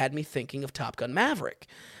ways, this had me thinking of Top Gun Maverick.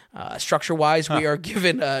 Structure-wise, we are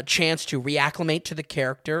given a chance to reacclimate to the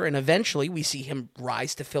character, and eventually we see him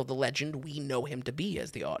rise to fill the legend we know him to be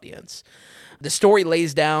as the audience. The story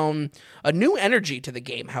lays down a new energy to the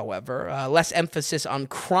game, however, less emphasis on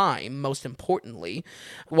crime, most importantly.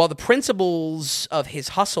 While the principles of his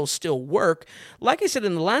hustle still work, like I said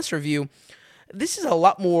in the last review, this is a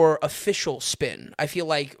lot more official spin. I feel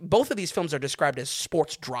like both of these films are described as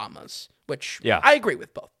sports dramas, which I agree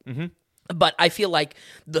with both. Mm-hmm. But I feel like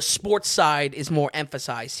the sports side is more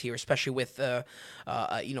emphasized here, especially with a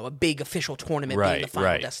big official tournament being the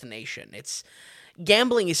final destination.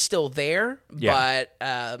 Gambling is still there, but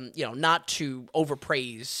not to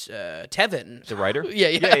overpraise Tevin, the writer.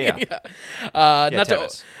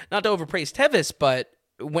 Not to overpraise Tevis, but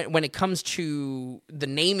when it comes to the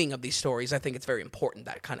naming of these stories, I think it's very important,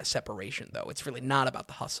 that kind of separation, though. It's really not about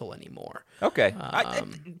the hustle anymore. Okay.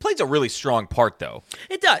 It plays a really strong part, though.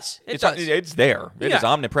 It does. It's there. It is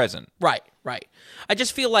omnipresent. Right. I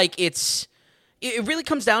just feel like it really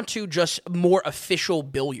comes down to just more official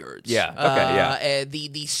billiards. Yeah. Okay.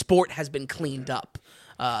 The sport has been cleaned up.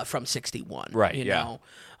 from 61. Right, You yeah.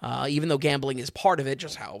 know? Even though gambling is part of it,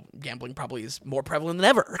 just how gambling probably is more prevalent than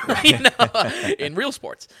ever, you know, in real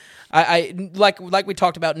sports. I like we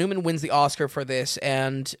talked about, Newman wins the Oscar for this,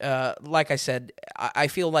 and like I said, I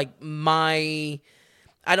feel like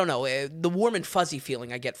I don't know, the warm and fuzzy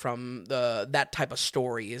feeling I get from that type of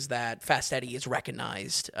story is that Fast Eddie is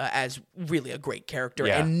recognized as really a great character,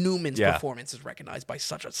 Yeah. and Newman's Yeah. performance is recognized by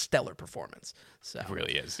such a stellar performance. So It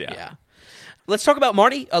really is, yeah. yeah. Let's talk about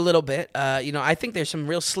Marty a little bit. You know, I think there's some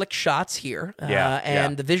real slick shots here.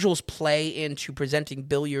 And the visuals play into presenting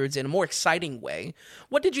billiards in a more exciting way.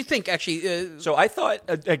 What did you think, actually? So I thought,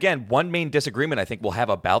 again, one main disagreement I think we'll have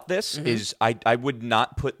about this is I would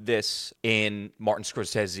not put this in Martin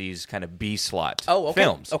Scorsese's kind of B slot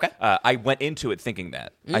films. Okay. I went into it thinking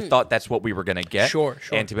that. I thought that's what we were going to get. Sure.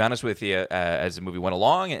 And to be honest with you, as the movie went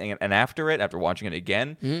along and after watching it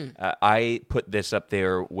again, I put this up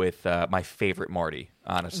there with my favorite Marty,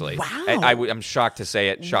 honestly. Wow. I'm shocked to say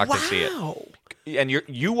it, shocked to see it. Wow. And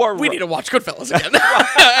you are... We need to watch Goodfellas again.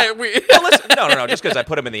 Well, listen, no. Just because I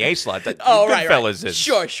put him in the A slot, Goodfellas is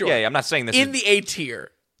Sure. Yeah, I'm not saying this in the A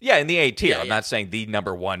tier. Yeah, in the A tier. I'm not saying the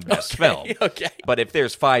number one best film. Okay. But if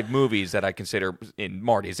there's 5 movies that I consider in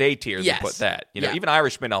Marty's A tier, Yes. then put that. You know, Yeah. even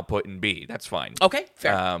Irishman I'll put in B. That's fine. Okay,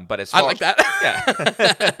 fair. But as I far like that.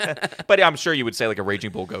 yeah. But I'm sure you would say like a Raging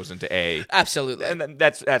Bull goes into A. Absolutely. And then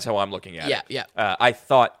that's how I'm looking at it. Yeah. I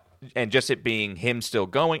thought, and just it being him still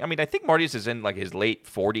going, I mean, I think Marty's is in like his late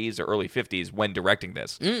 40s or early 50s when directing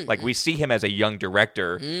this. Like we see him as a young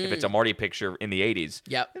director if it's a Marty picture in the 80s.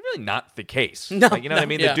 Yep. It's really not the case. No, Like, you know what I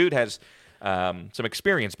mean? yeah. The dude has some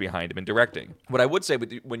experience behind him in directing. What I would say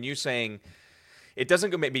when you saying it doesn't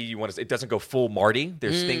go, maybe you want to, it doesn't go full Marty.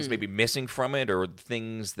 There's things maybe missing from it, or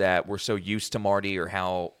things that we're so used to Marty, or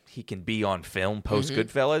how he can be on film post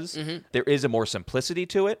Goodfellas. There is a more simplicity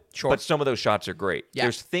to it, but some of those shots are great. Yeah.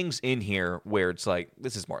 There's things in here where it's like,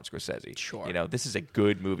 this is Martin Scorsese. Sure. You know, this is a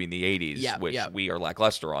good movie in the 80s, which we are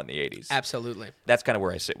lackluster on the 80s. Absolutely. That's kind of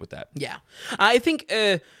where I sit with that. Yeah. I think,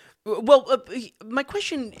 my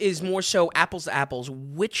question is more so apples to apples.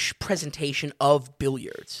 Which presentation of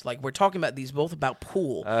billiards? Like, we're talking about these both about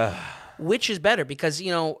pool. Which is better? Because,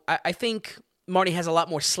 you know, I think Marty has a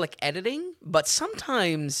lot more slick editing, but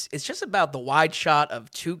sometimes it's just about the wide shot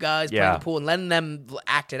of 2 guys playing the pool and letting them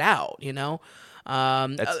act it out, you know?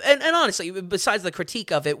 And honestly, besides the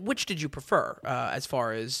critique of it, which did you prefer as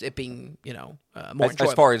far as it being, you know, more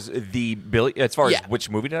enjoyable? As far as as which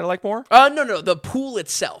movie did I like more? No, the pool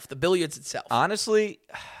itself, the billiards itself. Honestly,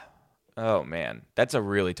 oh man, that's a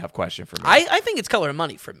really tough question for me. I think it's Color of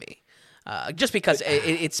Money for me. Just because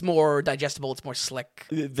it's more digestible, it's more slick.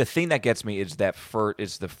 The thing that gets me is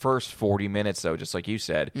the first 40 minutes, though, just like you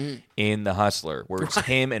said, in The Hustler, where it's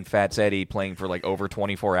him and Fats Eddie playing for like over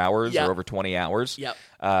 24 hours or over 20 hours. Yep.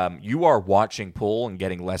 You are watching pool and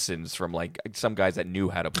getting lessons from like some guys that knew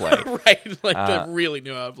how to play. Right, like that really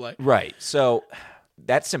knew how to play. Right. So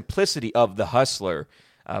that simplicity of The Hustler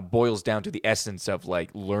boils down to the essence of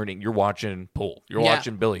like learning. You're watching pool. You're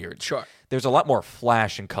watching billiards. Sure. There's a lot more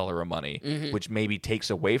flash in Color of Money, which maybe takes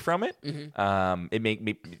away from it. It make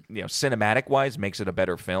me, cinematic wise, makes it a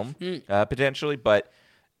better film potentially. But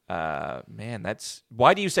man, that's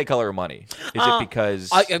why do you say Color of Money? Is it because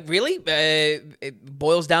really it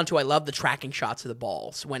boils down to I love the tracking shots of the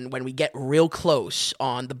balls when we get real close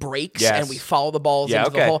on the breaks and we follow the balls into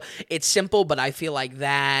the hole. It's simple, but I feel like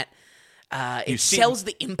that. It sells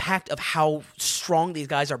the impact of how strong these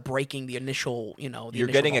guys are breaking the initial, you're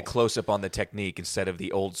getting a close up on the technique instead of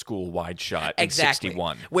the old school wide shot in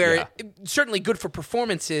 61. Where certainly good for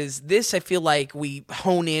performances. This, I feel like we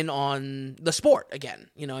hone in on the sport again.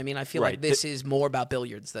 You know, I mean, I feel like this is more about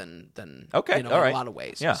billiards than in a lot of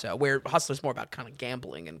ways. Yeah. So where Hustler's more about kind of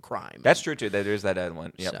gambling and crime. That's true too. There is that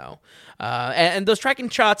element. Yep. So, and those tracking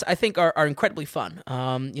shots I think are incredibly fun.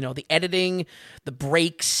 The editing, the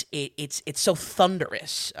breaks, it's so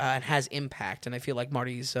thunderous and has impact, and I feel like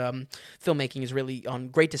Marty's filmmaking is really on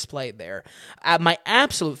great display there. My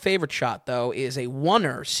absolute favorite shot, though, is a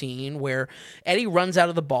oneer scene where Eddie runs out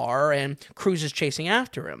of the bar and Cruz is chasing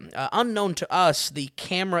after him. Unknown to us, the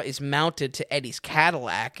camera is mounted to Eddie's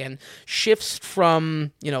Cadillac and shifts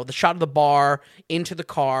from the shot of the bar into the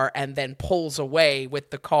car and then pulls away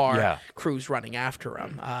with the car. Cruz running after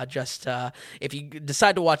him. If you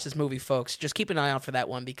decide to watch this movie, folks, just keep an eye out for that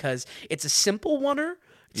one because it's a simple oneer.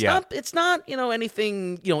 It's not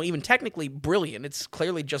anything even technically brilliant. It's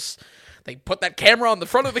clearly just they put that camera on the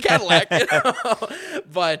front of the Cadillac,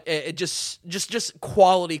 but it just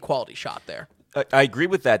quality shot there. I agree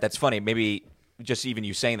with that. That's funny. Maybe just even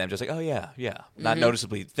you saying that, I'm just like, oh, yeah. Not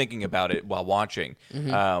noticeably thinking about it while watching.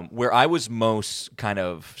 Where I was most kind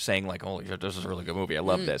of saying, like, oh, this is a really good movie. I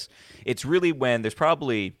love this. It's really when there's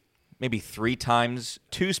probably maybe 3 times,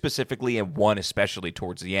 2 specifically and 1 especially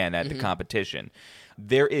towards the end at the competition.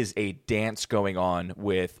 There is a dance going on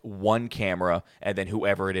with one camera and then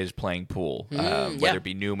whoever it is playing pool, whether it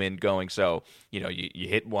be Newman going. So, you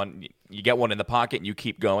hit one, you get one in the pocket and you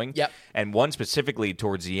keep going. Yep. And one specifically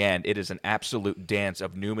towards the end, it is an absolute dance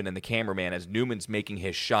of Newman and the cameraman as Newman's making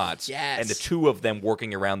his shots. Yes. And the 2 of them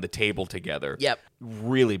working around the table together. Yep.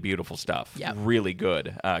 Really beautiful stuff. Yep. Really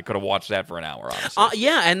good. Could have watched that for an hour, honestly.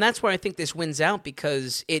 Yeah, and that's where I think this wins out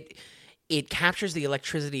because it captures the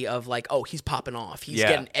electricity of like, oh, he's popping off. He's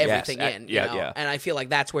getting everything in. You know? And I feel like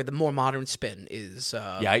that's where the more modern spin is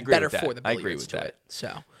I agree better with that. for the I agree billiards with to that. it.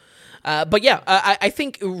 So, but yeah, I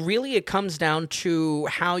think really it comes down to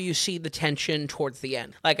how you see the tension towards the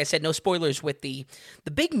end. Like I said, no spoilers with the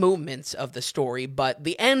big movements of the story, but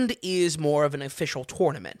the end is more of an official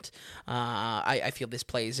tournament. I feel this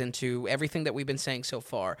plays into everything that we've been saying so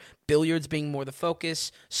far. Billiards being more the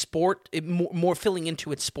focus, sport more filling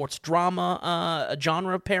into its sports drama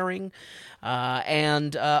genre pairing,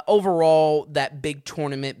 and overall that big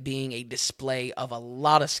tournament being a display of a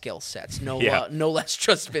lot of skill sets. No less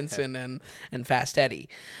just Vincent and Fast Eddie.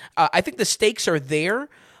 I think the stakes are there.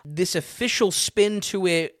 This official spin to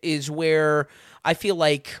it is where I feel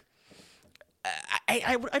like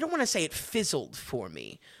I don't want to say it fizzled for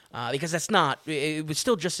me. Because that's not, it was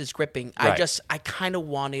still just as gripping. Right. I kind of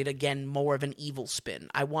wanted, again, more of an evil spin.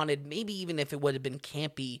 I wanted, maybe even if it would have been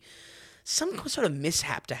campy, some sort of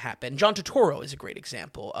mishap to happen. John Turturro is a great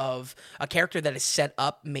example of a character that is set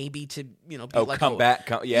up maybe to, be like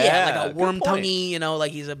like a worm-tonguey,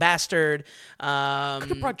 like he's a bastard. Could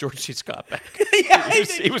have brought George C. Scott back.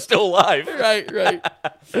 He was still alive. Right.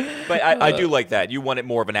 But I do like that. You want it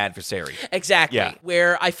more of an adversary. Exactly. Yeah.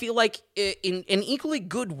 Where I feel like in an equally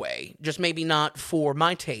good way, just maybe not for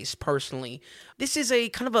my taste personally, this is a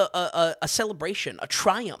kind of a celebration, a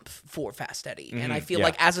triumph for Fast Eddie. And I feel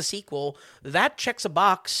like as a sequel, that checks a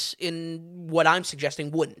box in what I'm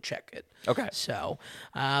suggesting wouldn't check it. Okay. So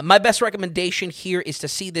my best recommendation here is to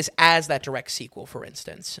see this as that direct sequel, for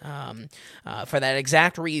instance, for that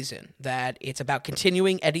exact reason, that it's about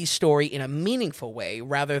continuing Eddie's story in a meaningful way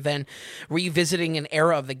rather than revisiting an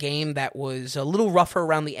era of the game that was a little rougher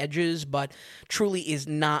around the edges, but truly is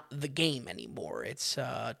not the game anymore. It's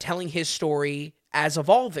telling his story as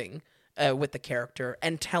evolving with the character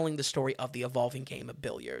and telling the story of the evolving game of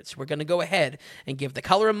billiards. We're going to go ahead and give The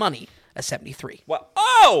Color of Money a 73. Wow.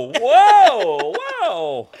 Oh,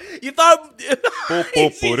 whoa. You thought...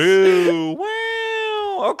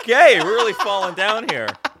 Wow. Okay, we're really falling down here.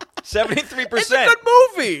 73%. It's a good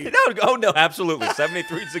movie. No, absolutely.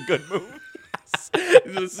 73 is a good movie.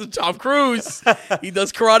 This is Tom Cruise. He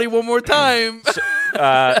does karate one more time.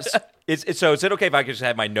 So is it okay if I could just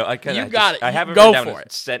have my note? You got it. I have it Go written down for in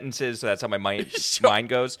it. sentences, so that's how my mind Sure.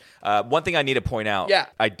 goes. One thing I need to point out, Yeah.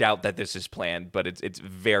 I doubt that this is planned, but it's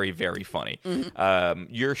very, very funny.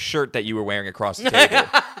 Your shirt that you were wearing across the table,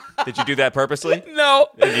 did you do that purposely? No.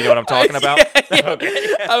 And you know what I'm talking about? Yeah.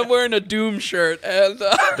 Okay. I'm wearing a Doom shirt. And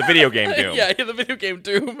The video game Doom. Yeah, the video game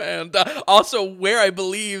Doom. And also where I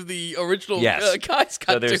believe the original Yes. guys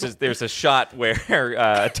got So Doom. there's a shot where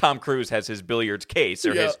Tom Cruise has his billiards case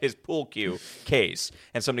or Yeah. his pool cue case,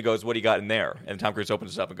 and somebody goes, "What do you got in there?" And Tom Cruise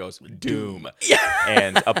opens it up and goes, "Doom."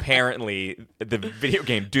 And apparently, the video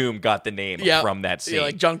game Doom got the name from that scene. Yeah,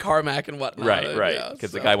 like John Carmack and whatnot. Right.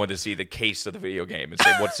 Because the guy wanted to see the case of the video game and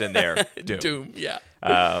say, "What's in there?" Doom. Yeah.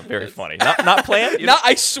 Very funny. Not planned. No,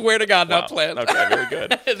 I swear to God, not planned. Okay, very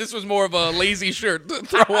good. This was more of a lazy shirt to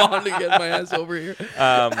throw on to get my ass over here.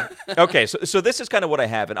 Okay, so this is kind of what I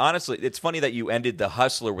have, and honestly, it's funny that you ended The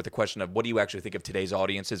Hustler with the question of what do you actually think of today's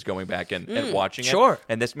audiences going back and watching it. Sure.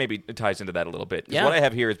 And this maybe ties into that a little bit. 'Cause Yeah. what I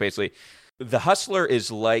have here is basically The Hustler is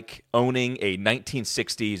like owning a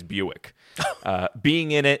 1960s Buick.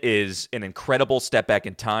 Being in it is an incredible step back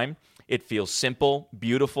in time. It feels simple,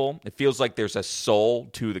 beautiful. It feels like there's a soul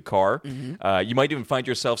to the car. You might even find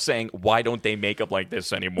yourself saying, why don't they make them like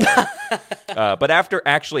this anymore? But after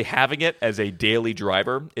actually having it as a daily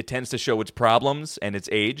driver, it tends to show its problems and its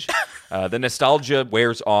age. The nostalgia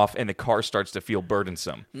wears off and the car starts to feel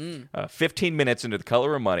burdensome. 15 minutes into The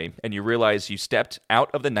Color of Money, and you realize you stepped out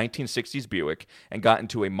of the 1960s Buick and got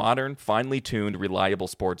into a modern, finely tuned, reliable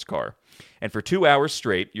sports car. And for 2 hours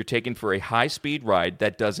straight, you're taken for a high-speed ride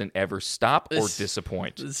that doesn't ever stop or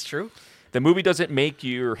disappoint. It's true. The movie doesn't make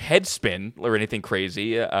your head spin or anything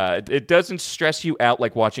crazy. It doesn't stress you out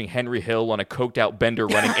like watching Henry Hill on a coked-out bender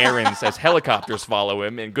running errands as helicopters follow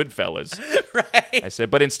him in Goodfellas. Right. I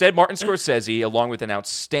said, but instead, Martin Scorsese, along with an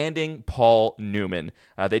outstanding Paul Newman,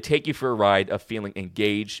 they take you for a ride of feeling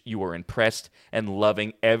engaged, you are impressed, and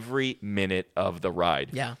loving every minute of the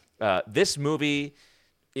ride. Yeah. This movie,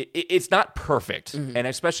 it's not perfect, and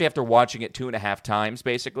especially after watching it 2.5 times,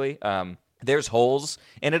 basically. There's holes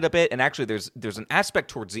in it a bit, and actually there's an aspect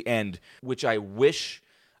towards the end which I wish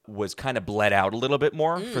was kind of bled out a little bit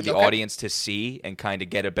more for the audience to see and kind of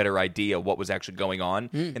get a better idea of what was actually going on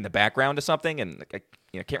in the background of something. And I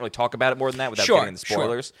can't really talk about it more than that without getting into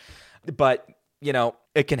spoilers. But,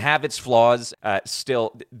 it can have its flaws.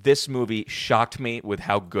 Still, this movie shocked me with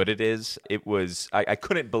how good it is. It was, I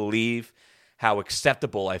couldn't believe how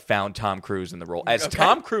acceptable I found Tom Cruise in the role. As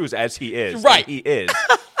Tom Cruise as he is. Right. He is.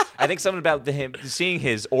 I think something about him seeing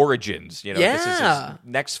his origins. This is his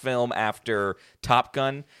next film after Top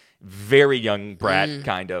Gun. Very young brat,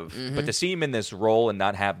 kind of. But to see him in this role and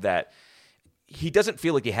not have that, he doesn't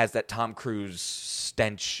feel like he has that Tom Cruise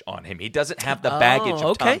stench on him. He doesn't have the baggage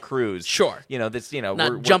of Tom Cruise. Sure.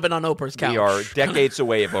 We're jumping on Oprah's couch. We are decades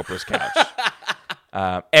away of Oprah's couch.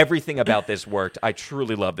 Everything about this worked. I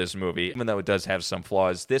truly love this movie, even though it does have some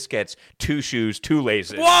flaws. This gets 2 shoes, 2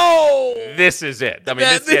 laces. Whoa! This is it. I mean,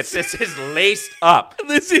 this is laced up.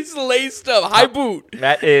 This is laced up. High boot.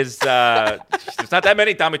 That is, there's not that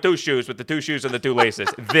many Tommy 2 shoes with the 2 shoes and the 2 laces.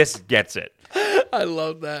 This gets it. I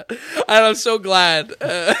love that. And I'm so glad.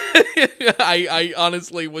 I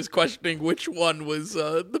honestly was questioning which one was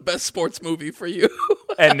the best sports movie for you.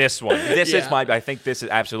 And this one. I think this is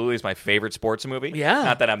absolutely my favorite sports movie. Yeah.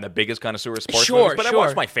 Not that I'm the biggest connoisseur of sports movies, but I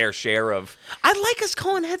watched my fair share of. I'd like us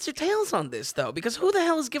calling heads or tails on this, though, because who the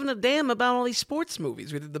hell is giving a damn about all these sports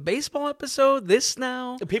movies? We did the baseball episode, this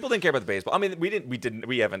now. People didn't care about the baseball. I mean, we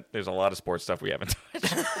haven't, there's a lot of sports stuff we haven't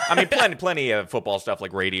touched. I mean, plenty of football stuff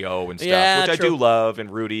like radio and stuff, which I do love,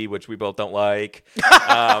 and Rudy, which we both don't like.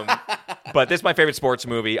 But this is my favorite sports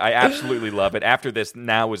movie. I absolutely love it. After this,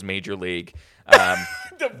 now is Major League.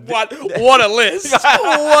 What a list.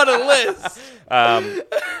 What a list.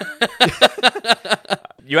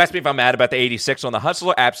 You asked me if I'm mad about the 86 on The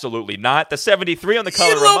Hustler. Absolutely not. The 73 on The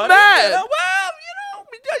Color of Money. Mad. Well,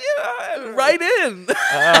 right in.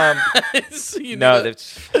 No,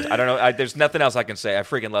 I don't know. There's nothing else I can say. I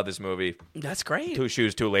freaking love this movie. That's great. 2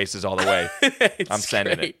 shoes, 2 laces all the way. I'm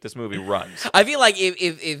sending it. This movie runs. I feel like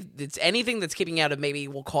if it's anything that's keeping out of maybe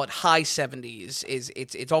we'll call it high 70s,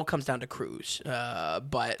 it all comes down to Cruise.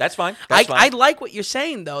 But that's fine. I like what you're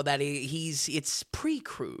saying though, that it's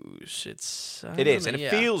pre-Cruise. It is, and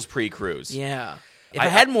it feels pre-Cruise. Yeah. If I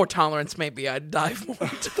had more tolerance, maybe I'd dive more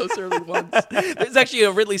into those early ones. There's actually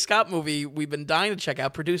a Ridley Scott movie we've been dying to check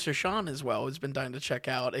out. Producer Sean as well has been dying to check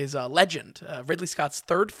out. Is Legend, Ridley Scott's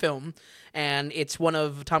 3rd film, and it's one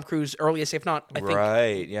of Tom Cruise's earliest, if not, I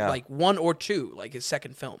think, like 1 or 2, like his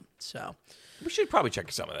 2nd film. So we should probably check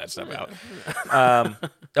some of that stuff out.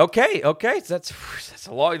 Okay. That's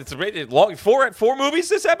a long. It's a long 4 movies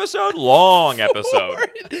this episode. Long episode.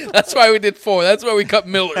 That's why we did 4. That's why we cut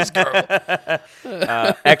Miller's Girl.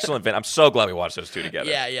 Excellent, Vin. I'm so glad we watched those 2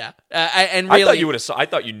 together. Yeah. And really, I thought you would have. I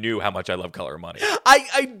thought you knew how much I love Color of Money.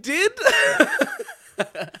 I did.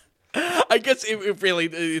 I guess it really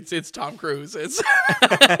it's Tom Cruise. It's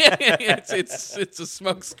a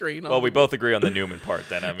smoke screen. Well, we both agree on the Newman part.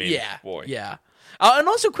 Then I mean, boy, yeah. And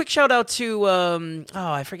also, quick shout out to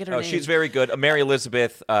I forget her name. She's very good. Mary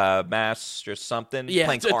Elizabeth Master something. Yeah,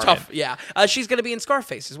 playing Carmen. Tough. Yeah, she's going to be in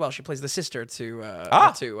Scarface as well. She plays the sister to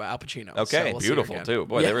Al Pacino. Okay, so we'll beautiful too.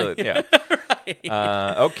 Boy, yeah. they really Right.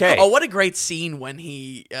 Okay. Oh, what a great scene when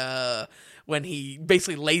he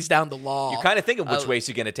basically lays down the law. You kind of think of which way he's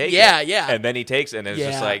going to take it. Yeah. And then he takes it, and it's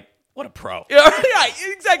just like, what a pro. Yeah,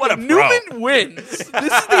 exactly. What a pro. Newman wins. This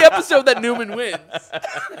is the episode that Newman wins.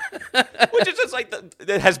 Which is just like,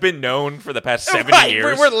 that has been known for the past 70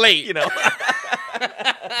 years. We're late.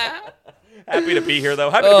 Happy to be here,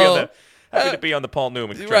 though. Happy to be on the Paul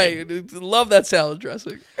Newman train. Right. Love that salad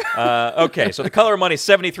dressing. Okay, so The Color of Money,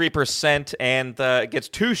 73%, and it gets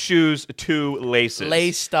 2 shoes, 2 laces.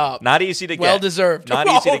 Laced up. Not easy to get. Well deserved. Not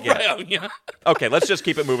easy to get. Right, yeah. Okay, let's just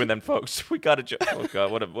keep it moving then, folks. We got to. Oh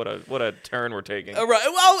God, what a turn we're taking. All right.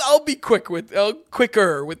 Well, I'll be quicker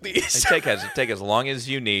with these. Take as long as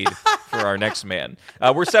you need for our next man.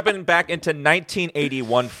 We're stepping back into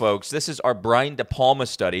 1981, folks. This is our Brian De Palma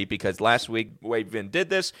study because last week Vin did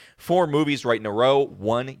this 4 movies right in a row,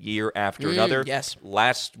 1 year after another. Yes.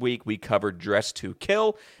 Last week we covered Dress to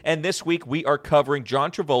Kill, and this week we are covering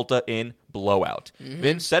John Travolta in Blowout.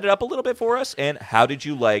 Vince, set it up a little bit for us, and how did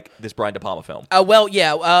you like this Brian De Palma film? 1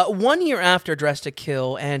 year after Dressed to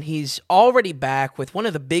Kill, and he's already back with one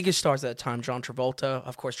of the biggest stars at the time, John Travolta.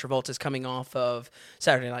 Of course, Travolta's coming off of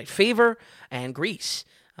Saturday Night Fever and Grease.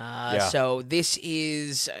 So this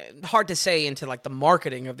is hard to say into like the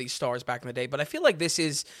marketing of these stars back in the day, but I feel like this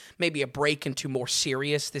is maybe a break into more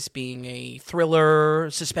serious, this being a thriller,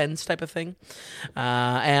 suspense type of thing.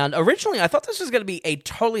 And originally I thought this was going to be a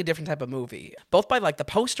totally different type of movie, both by like the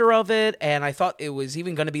poster of it, and I thought it was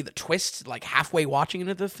even going to be the twist, like halfway watching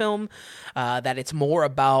into the film, that it's more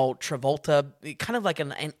about Travolta, kind of like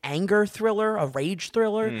an anger thriller, a rage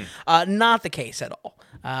thriller. Not the case at all.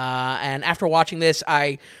 And after watching this,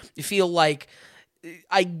 I feel like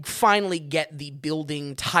I finally get the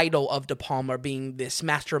building title of De Palma being this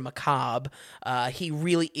master macabre. He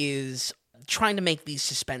really is trying to make these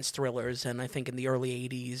suspense thrillers, and I think in the early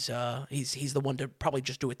 80s, he's the one to probably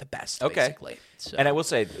just do it the best, basically. So. And I will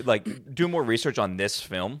say, like, do more research on this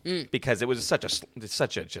film because it was such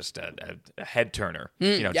a head turner.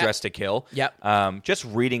 Dressed to Kill. Yep. Just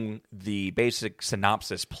reading the basic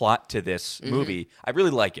synopsis plot to this movie, I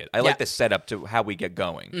really like it. I like the setup to how we get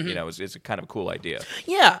going. It's a kind of a cool idea.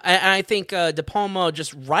 Yeah, and I think De Palma,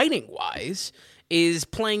 just writing wise, is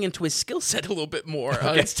playing into his skill set a little bit more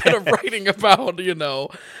instead of writing about,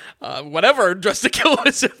 whatever Dressed to Kill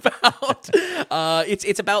is about.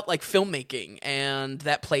 It's about like filmmaking, and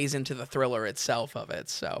that plays into the thriller itself of it.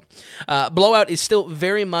 So Blowout is still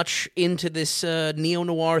very much into this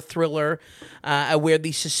neo-noir thriller where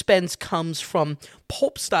the suspense comes from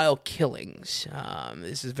pulp-style killings.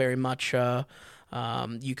 This is very much...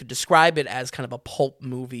 you could describe it as kind of a pulp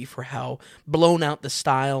movie for how blown out the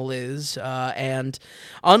style is. And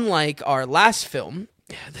unlike our last film,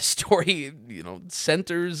 the story,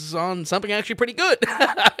 centers on something actually pretty good.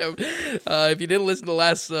 If you didn't listen to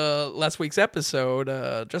last week's episode,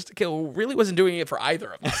 Dressed to Kill really wasn't doing it for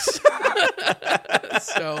either of us.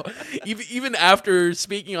 So even after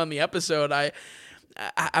speaking on the episode,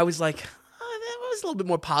 I was like, I was a little bit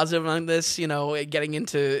more positive on this, getting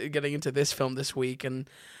into this film this week, and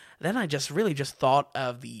then I just thought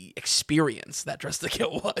of the experience that Dressed to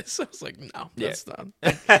Kill was. I was like, no, that's not.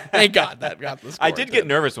 Thank God that got this. I did get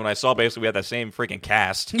nervous when I saw basically we had the same freaking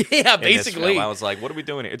cast. Yeah, basically. I was like, what are we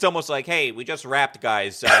doing here? It's almost like, hey, we just wrapped,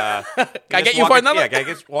 guys. Can I get you for another? Yeah, can I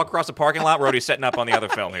just walk across the parking lot? Rhodey's setting up on the other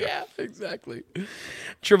film here. Yeah, exactly.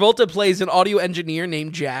 Travolta plays an audio engineer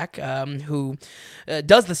named Jack, who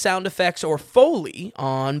does the sound effects or Foley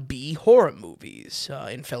on B horror movies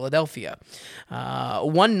in Philadelphia.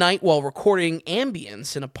 One night while recording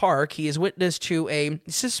ambience in a park, he is witness to a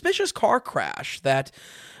suspicious car crash that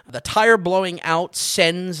the tire blowing out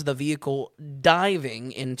sends the vehicle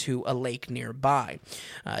diving into a lake nearby.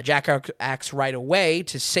 Jack acts right away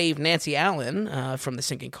to save Nancy Allen from the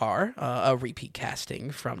sinking car, a repeat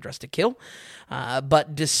casting from Dressed to Kill.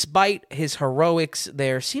 But despite his heroics,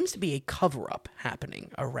 there seems to be a cover-up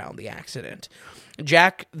happening around the accident.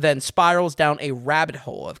 Jack then spirals down a rabbit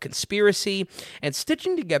hole of conspiracy and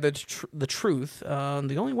stitching together the truth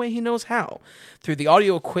the only way he knows how, through the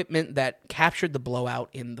audio equipment that captured the blowout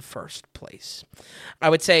in the first place. I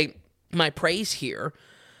would say my praise here,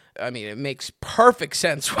 it makes perfect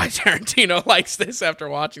sense why Tarantino likes this after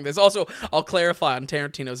watching this. Also, I'll clarify on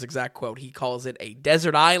Tarantino's exact quote. He calls it a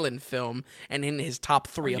desert island film and in his top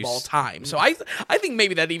 3 of all time. So I think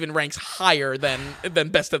maybe that even ranks higher than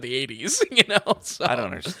best of the 80s, So, I don't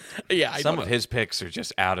understand. Yeah, some of his picks are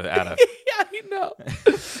just out of. Yeah, I know.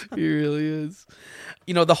 He really is.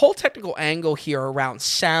 The whole technical angle here around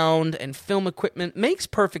sound and film equipment makes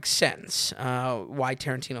perfect sense. Why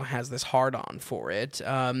Tarantino has this hard-on for it.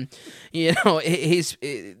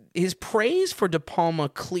 His praise for De Palma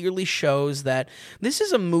clearly shows that this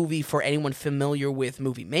is a movie for anyone familiar with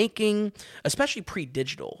movie making, especially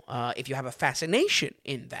pre-digital. If you have a fascination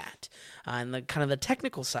in that. And the kind of the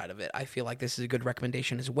technical side of it, I feel like this is a good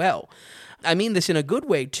recommendation as well. I mean this in a good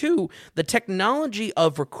way, too. The technology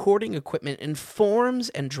of recording equipment informs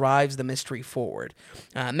and drives the mystery forward.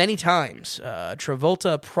 Many times,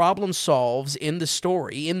 Travolta problem solves in the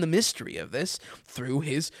story, in the mystery of this, through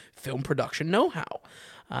his film production know-how.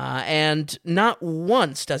 And not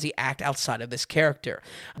once does he act outside of this character.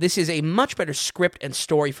 This is a much better script and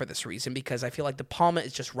story for this reason, because I feel like De Palma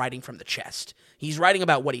is just writing from the chest. He's writing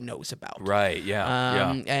about what he knows about. Right,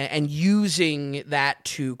 yeah. And using that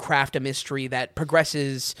to craft a mystery that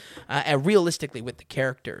progresses realistically with the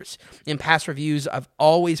characters. In past reviews, I've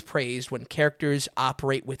always praised when characters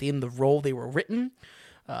operate within the role they were written.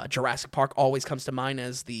 Jurassic Park always comes to mind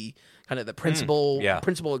as the kind of the principal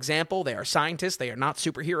example. They are scientists. They are not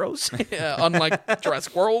superheroes, unlike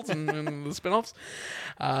Jurassic World and the spin-offs.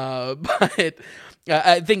 But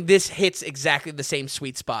I think this hits exactly the same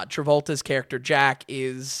sweet spot. Travolta's character, Jack,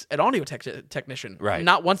 is an audio technician. Right.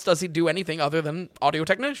 Not once does he do anything other than audio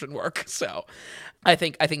technician work. So I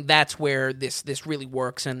think that's where this really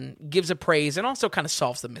works and gives a praise and also kind of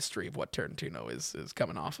solves the mystery of what Tarantino is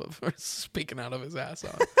coming off of, or speaking out of his ass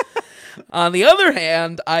on. On the other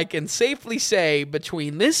hand, I can safely say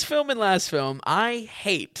between this film and last film, I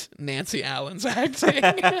hate Nancy Allen's acting.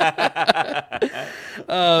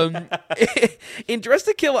 In Dressed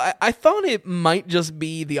to Kill, I thought it might just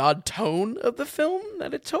be the odd tone of the film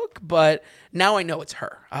that it took, but now I know it's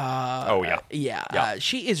her.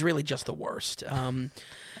 She is really just the worst.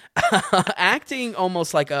 Acting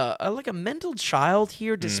almost like a mental child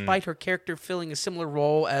here, despite her character filling a similar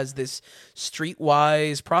role as this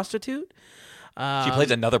streetwise prostitute. She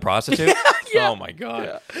plays another prostitute? Yeah. Oh, my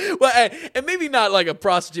God. Yeah. Well, and maybe not like a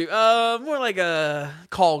prostitute, more like a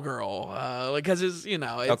call girl, because it's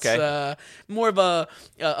Okay. More of a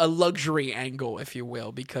luxury angle, if you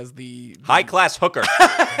will, because the High-class hooker.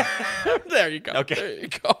 there you go. Okay. There you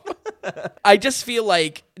go. I just feel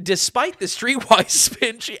like, despite the streetwise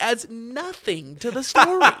spin, she adds nothing to the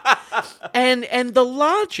story, and the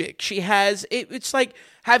logic she has. It's like,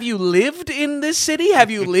 have you lived in this city?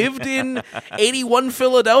 Have you lived in 81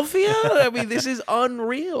 Philadelphia? I mean, this is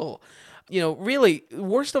unreal. Really,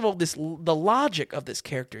 worst of all, the logic of this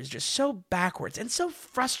character is just so backwards and so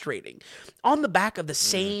frustrating. On the back of the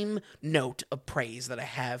same note of praise that I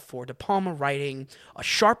have for De Palma writing a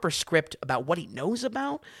sharper script about what he knows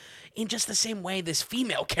about, in just the same way this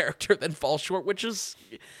female character then falls short, which is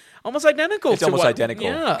almost identical. It's almost identical.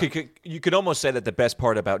 Yeah. You could almost say that the best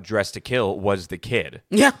part about Dressed to Kill was the kid.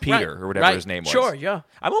 Yeah, Peter, right, or whatever his name was. Sure, yeah.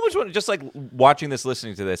 I'm almost wondering, just like watching this,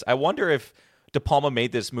 listening to this, I wonder if De Palma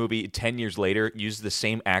made this movie 10 years later, used the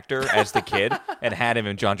same actor as the kid, and had him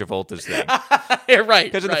in John Travolta's thing. Right.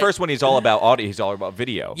 Because in the first one, he's all about audio. He's all about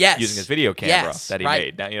video. Yes. Using his video camera Yes, that he right.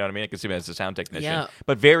 made. Now, you know what I mean? I can see him as a sound technician. Yeah.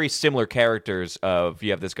 But very similar characters of,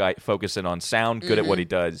 you have this guy focusing on sound, good at what he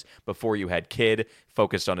does. Before you had Kid,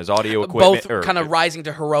 focused on his audio equipment. Both kind of rising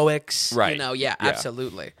to heroics. Right. Yeah,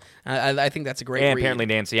 absolutely. I think that's a great And read. apparently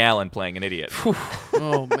Nancy Allen playing an idiot.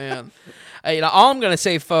 Oh, man. All I'm going to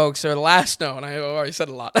say, folks, or the last note, and I already said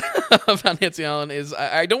a lot about Nancy Allen, is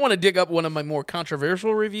I don't want to dig up one of my more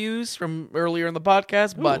controversial reviews from earlier in the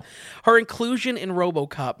podcast, but her inclusion in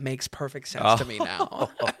RoboCop makes perfect sense to me now.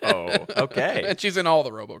 Okay. And she's in all the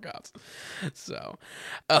RoboCops. So,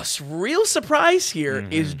 a real surprise here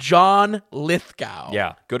is John Lithgow.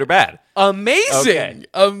 Yeah. Good or bad? Amazing. Okay.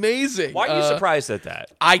 Amazing. Why are you surprised at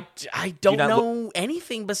that? I don't not know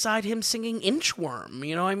anything beside him singing Inchworm.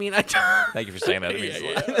 You know what I mean? Thank you for saying that.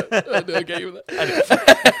 Okay with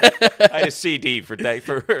that. I had a CD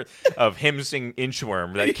of him singing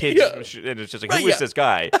Inchworm. That kid, and it's just like, who is this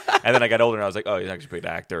guy? And then I got older and I was like, oh, he's actually a pretty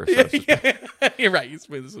actor. So You're right. He's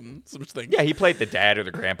with some things. yeah, he played the dad or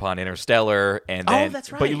the grandpa in Interstellar, and then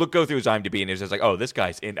that's right. But you go through his IMDb and it's just like, oh, this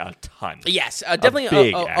guy's in a ton. Yes, definitely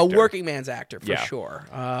big a actor. working man's actor for Yeah. sure.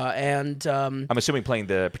 And I'm assuming playing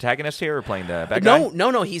the protagonist here or playing the bad guy.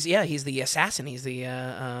 no. He's the assassin. He's the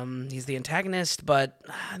antagonist. But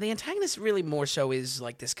the antagonist really more so is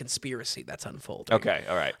like this conspiracy that's unfolding. Okay,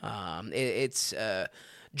 all right. It's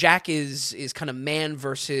Jack is kind of man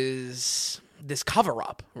versus this cover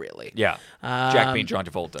up, really. Yeah, Jack being John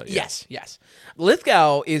Travolta. Yeah. Yes.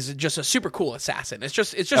 Lithgow is just a super cool assassin. It's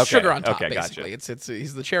just sugar on top, okay, basically. gotcha. It's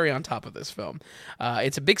he's the cherry on top of this film.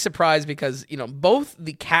 It's a big surprise because both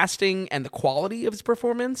the casting and the quality of his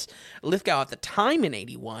performance. Lithgow at the time in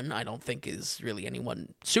 '81, I don't think is really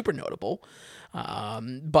anyone super notable,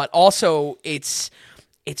 but also it's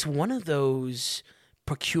one of those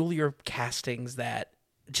peculiar castings that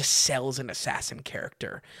just sells an assassin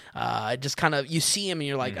character. Just kind of, you see him and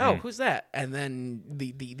you're like, oh, who's that? And then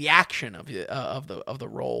the action of the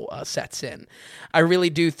role sets in. I really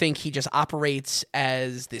do think he just operates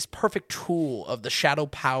as this perfect tool of the shadow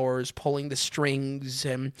powers, pulling the strings,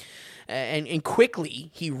 and quickly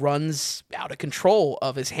he runs out of control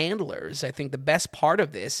of his handlers. I think the best part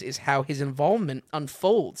of this is how his involvement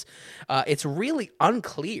unfolds. It's really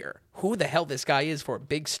unclear who the hell this guy is for a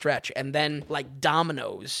big stretch, and then like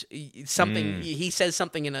dominoes, something he says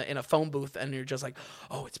something in a phone booth, and you're just like,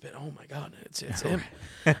 oh my god, it's him.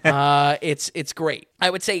 It's great. I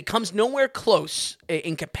would say it comes nowhere close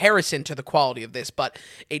in comparison to the quality of this, but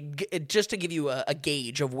it just to give you a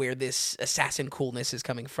gauge of where this assassin coolness is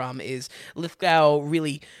coming from is Lithgow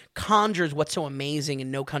really conjures what's so amazing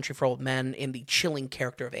in No Country for Old Men in the chilling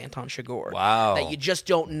character of Anton Chigurh. Wow. That you just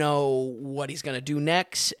don't know what he's going to do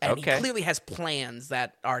next, and Okay. he clearly has plans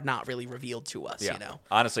that are not really revealed to us, Yeah. you know?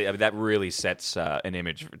 Honestly, I mean, that really sets an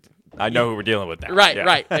image. I know who we're dealing with now. Right, Yeah.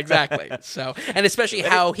 right, exactly. So, and especially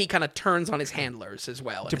how he kind of turns on his handlers as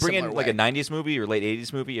well. To bring in like a 90s movie or late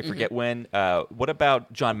 80s movie, I forget when, what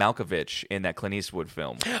about John Malkovich in that Clint Eastwood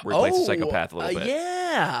film where he plays a psychopath a little bit?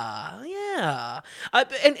 Yeah.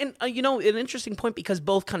 And you know, an interesting point because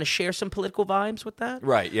both kind of share some political vibes with that.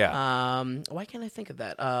 Right, yeah. Why can't I think of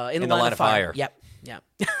that? In the Line of Fire. Yep.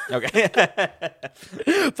 Okay.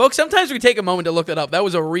 Folks, sometimes we take a moment to look that up. That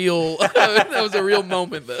was a real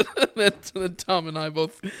moment that Tom and I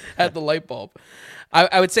both had the light bulb.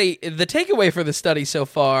 I would say the takeaway for the study so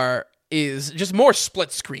far is just more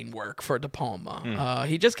split screen work for De Palma.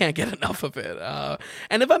 He just can't get enough of it.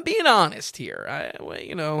 And if I'm being honest here,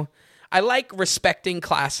 I like respecting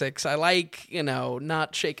classics. I like,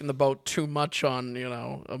 not shaking the boat too much on,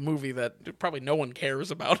 a movie that probably no one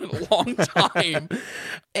cares about in a long time.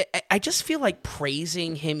 I just feel like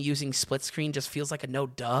praising him using split screen just feels like a no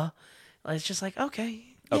duh. It's just like, okay.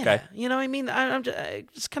 Yeah. Okay. You know what I mean? I'm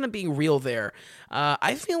just kind of being real there.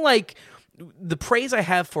 I feel like the praise I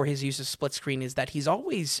have for his use of split screen is that he's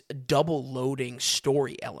always double loading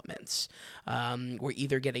story elements. We're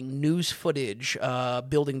either getting news footage,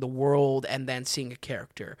 building the world, and then seeing a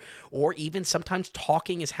character, or even sometimes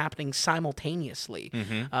talking is happening simultaneously.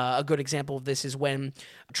 A good example of this is when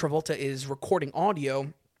Travolta is recording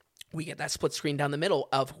audio. We get that split screen down the middle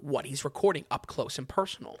of what he's recording up close and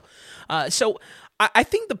personal. So I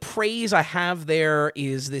think the praise I have there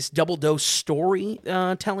is this double dose story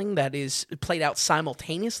telling that is played out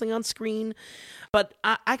simultaneously on screen. But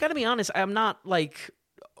I got to be honest, I'm not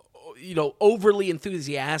overly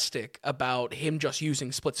enthusiastic about him just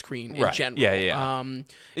using split screen in general. Yeah.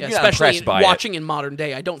 You're not especially impressed by watching in modern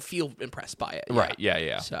day, I don't feel impressed by it. Right,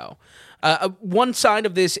 yeah. So, one side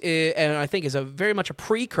of this, and I think is very much a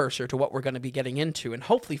precursor to what we're going to be getting into, and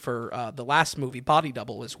hopefully for the last movie, Body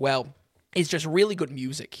Double, as well, is just really good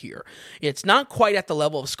music here. It's not quite at the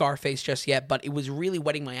level of Scarface just yet, but it was really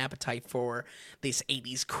whetting my appetite for this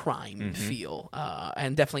 80s crime feel,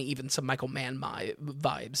 and definitely even some Michael Mann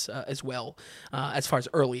vibes as well, as far as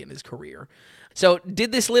early in his career. So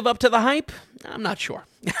did this live up to the hype? I'm not sure.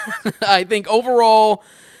 I think overall,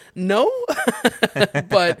 no,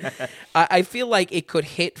 but I feel like it could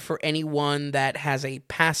hit for anyone that has a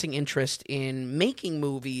passing interest in making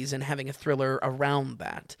movies and having a thriller around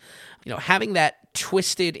that. Having that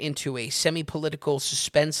twisted into a semi-political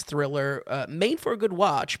suspense thriller made for a good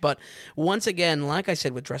watch. But once again, like I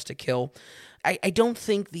said with Dressed to Kill, I don't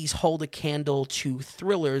think these hold a candle to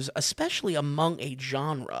thrillers, especially among a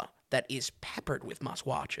genre that is peppered with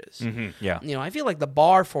must-watches. Yeah. I feel like the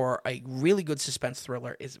bar for a really good suspense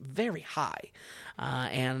thriller is very high.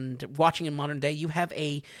 And watching in modern day, you have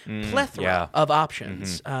a plethora of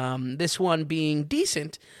options. This one being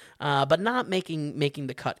decent, but not making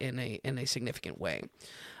the cut in a significant way.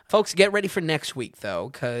 Folks, get ready for next week, though,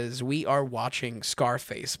 because we are watching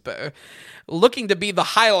Scarface, but looking to be the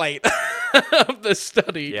highlight of the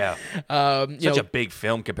study. Yeah. Such a big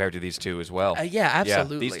film compared to these two as well. Yeah,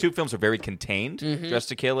 absolutely. These two films are very contained. Dressed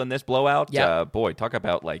to Kill and this Blowout. Yeah. Boy, talk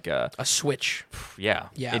about like a switch. Yeah.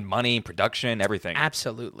 In money, production, everything.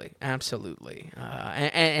 Absolutely.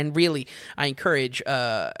 And really, I encourage,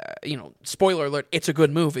 spoiler alert, it's a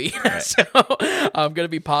good movie. Right. So I'm going to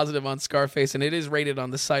be positive on Scarface, and it is rated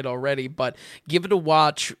on the site already, but give it a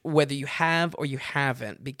watch whether you have or you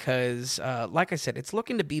haven't, because like I said, it's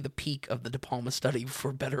looking to be the peak of the De Palma study,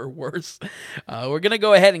 for better or worse. We're going to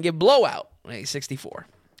go ahead and give Blowout a 64.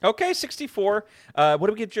 Okay, 64. What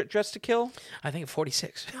do we get Dressed to Kill? I think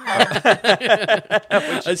 46.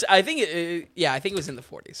 I think it was in the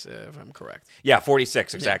 40s, if I'm correct. Yeah,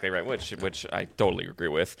 46, exactly right, which I totally agree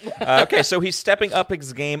with. Okay, so he's stepping up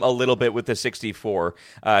his game a little bit with the 64.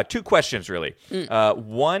 Two questions, really.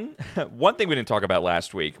 One thing we didn't talk about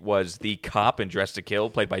last week was the cop in Dressed to Kill,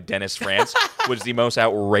 played by Dennis Franz, was the most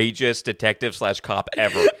outrageous detective/cop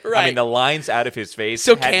ever. Right. I mean, the lines out of his face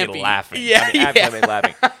so had campy. me laughing. Yeah, absolutely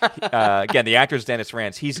laughing. Again, the actor is Dennis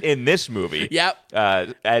Franz. He's in this movie. Yep.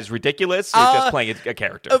 As ridiculous, or just playing a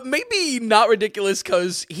character? Maybe not ridiculous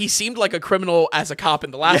because he seemed like a criminal as a cop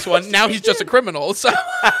in the last one. Now he's just a criminal. So,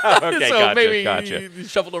 Okay, so maybe gotcha. he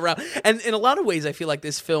shuffled around. And in a lot of ways, I feel like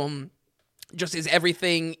this film just is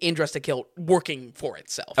everything in Dressed to Kill working for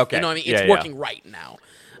itself. Okay. You know what I mean? Yeah, It's working right now.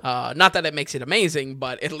 Not that it makes it amazing,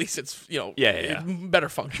 but at least it's, better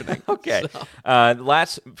functioning. Okay. So.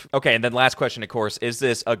 And then last question, of course, is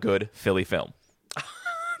this a good Philly film?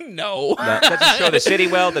 No. Does it show the city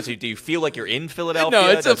well? Do you feel like you're in Philadelphia? No,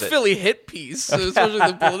 it's a Philly hit piece, especially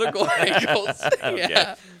the political angles. Okay.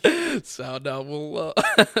 Yeah. So no,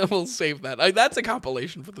 we'll save that. That's a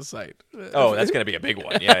compilation for the site. Oh, that's going to be a big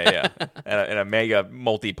one. Yeah. And a mega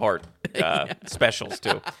multi-part specials,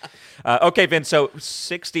 too. Okay, Vince, so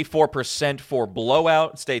 64% for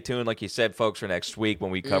Blowout. Stay tuned, like you said, folks, for next week when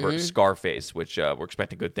we cover Scarface, which we're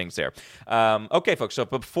expecting good things there. Okay, folks, so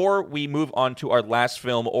before we move on to our last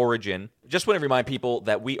film, Origin, just want to remind people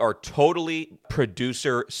that we are totally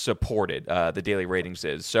producer-supported, the Daily Ratings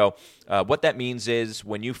is. So what that means is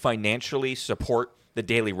when you financially support the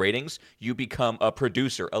Daily Ratings, you become a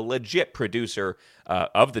producer, a legit producer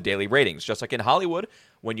of the Daily Ratings. Just like in Hollywood,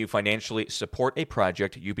 when you financially support a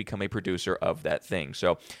project, you become a producer of that thing.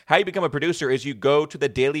 So how you become a producer is you go to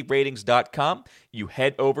thedailyratings.com, you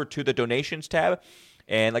head over to the donations tab,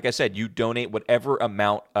 and like I said, you donate whatever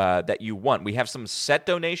amount that you want. We have some set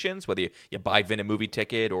donations, whether you buy Vin a movie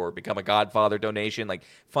ticket or become a Godfather donation, like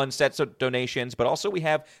fun sets of donations. But also we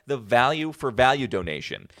have the value for value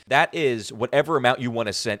donation. That is whatever amount you want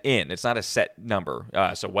to send in. It's not a set number.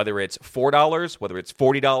 So whether it's $4, whether it's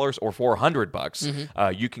 $40 or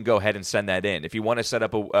 $400, you can go ahead and send that in. If you want to set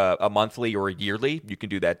up a monthly or a yearly, you can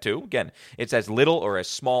do that too. Again, it's as little or as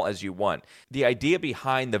small as you want. The idea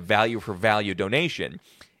behind the value for value donation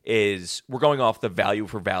is we're going off the value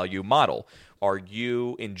for value model. Are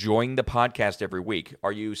you enjoying the podcast every week?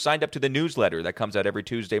 Are you signed up to the newsletter that comes out every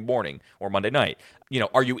Tuesday morning or Monday night?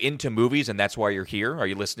 Are you into movies and that's why you're here? Are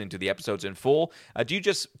you listening to the episodes in full? Do you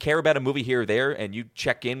just care about a movie here or there and you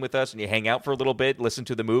check in with us and you hang out for a little bit, listen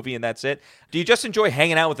to the movie and that's it? Do you just enjoy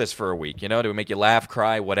hanging out with us for a week? Do we make you laugh,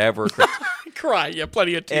 cry, whatever? Cry, yeah,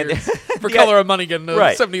 plenty of tears. For Color of Money getting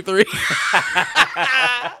right. 73.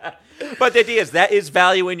 But the idea is that is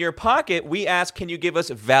value in your pocket. We ask, can you give us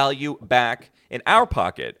value back in our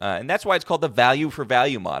pocket? And that's why it's called the value for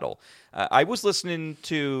value model. I was listening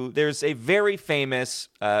to, there's a very famous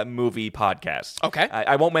movie podcast. Okay.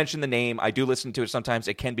 I won't mention the name. I do listen to it sometimes.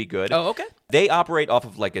 It can be good. Oh, okay. They operate off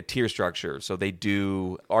of like a tier structure. So they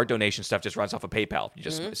do, our donation stuff just runs off of PayPal. You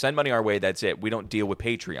just send money our way, that's it. We don't deal with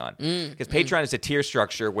Patreon. Because Patreon is a tier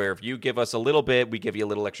structure where if you give us a little bit, we give you a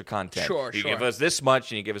little extra content. You give us this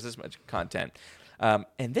much and you give us this much content. And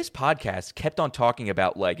this podcast kept on talking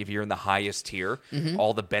about, like, if you're in the highest tier,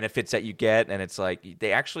 all the benefits that you get. And it's like,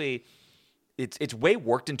 they actually, it's way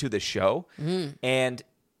worked into the show. And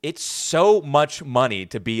it's so much money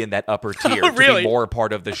to be in that upper tier, to be more a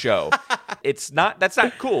part of the show. That's not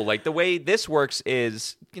cool. Like, the way this works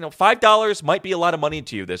is, $5 might be a lot of money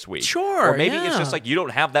to you this week. Sure. Or maybe it's just like you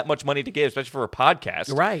don't have that much money to give, especially for a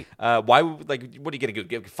podcast. Right. Why would, what are you going to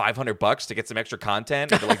give $500 to get some extra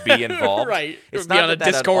content and to be involved? Right. It's be not on a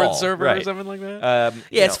Discord server or something like that.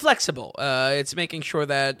 It's flexible. It's making sure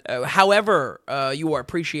that however you are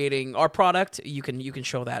appreciating our product, you can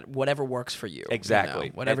show that whatever works for you.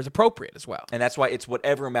 Exactly. Whatever's appropriate as well. And that's why it's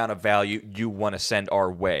whatever amount of value you want to send our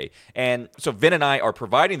way. And so Vin and I are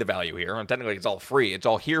providing the value here. And technically, it's all free. It's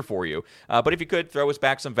all here for you. But if you could throw us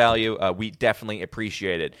back some value, we definitely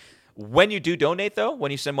appreciate it. When you do donate, though,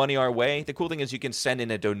 when you send money our way, the cool thing is you can send in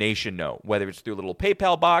a donation note, whether it's through a little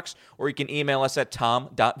PayPal box or you can email us at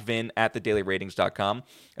tom.vin@thedailyratings.com.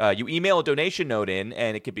 You email a donation note in,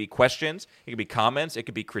 and it could be questions, it could be comments, it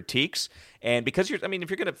could be critiques. And because if you're going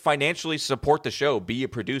to financially support the show, be a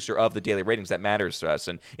producer of the Daily Ratings, that matters to us.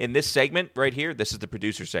 And in this segment right here, this is the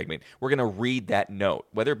producer segment. We're going to read that note,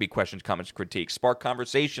 whether it be questions, comments, critiques, spark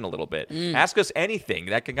conversation a little bit. Ask us anything.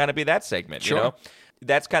 That can kind of be that segment, Sure.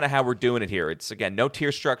 That's kind of how we're doing it here. It's, again, no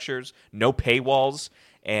tier structures, no paywalls,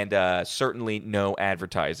 and certainly no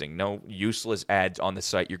advertising, no useless ads on the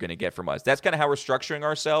site you're going to get from us. That's kind of how we're structuring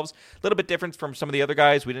ourselves. A little bit different from some of the other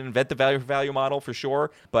guys. We didn't invent the value for value model for sure,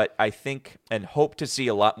 but I think and hope to see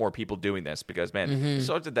a lot more people doing this because, man,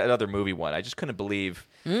 so did that other movie one. I just couldn't believe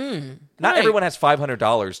not everyone has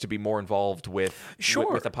 $500 to be more involved with a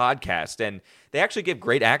podcast, and they actually give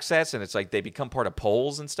great access, and it's like they become part of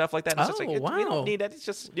polls and stuff like that. And wow. We don't need that. It's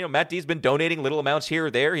just, Matt D's been donating little amounts here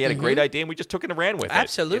or there. He had a great idea, and we just took it and ran with it.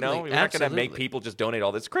 Absolutely. You know, we're not going to make Absolutely. people just donate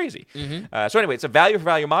all this crazy. So anyway, it's a value for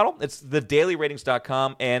value model. It's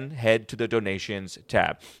thedailyratings.com and head to the donations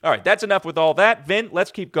tab. All right, that's enough with all that. Vin,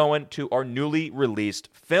 let's keep going to our newly released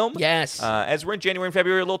film. Yes. As we're in January and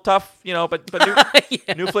February, a little tough, you know, but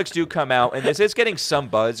new flicks do come out, and this is getting some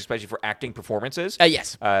buzz, especially for acting performances.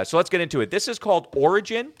 Yes. So let's get into it. This is called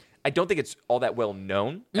Origin. I don't think it's all that well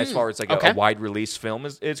known as far as like a wide release film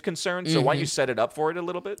is concerned. So why don't you set it up for it a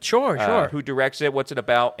little bit? Sure. Who directs it? What's it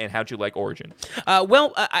about? And how'd you like Origin?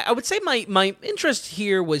 Well, I would say my interest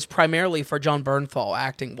here was primarily for Jon Bernthal,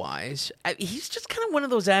 acting wise. He's just kind of one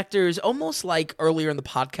of those actors, almost like earlier in the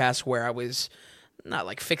podcast where I was not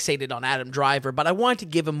like fixated on Adam Driver, but I wanted to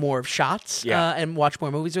give him more of shots and watch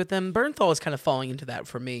more movies with him. Bernthal is kind of falling into that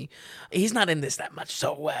for me. He's not in this that much,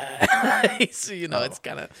 so it's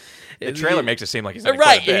kind of the trailer makes it seem like he's in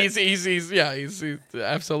right. quite a bit. He's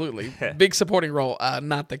absolutely big supporting role.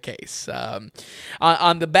 Not the case.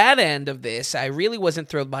 On the bad end of this, I really wasn't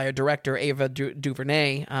thrilled by our director Ava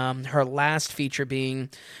DuVernay. Her last feature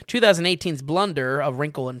being 2018's blunder, A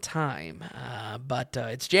Wrinkle in Time. But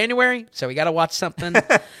it's January, so we got to watch something.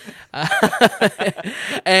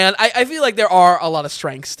 And I feel like there are a lot of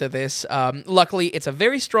strengths to this. Luckily, it's a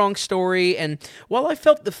very strong story, and while I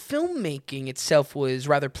felt the filmmaking itself was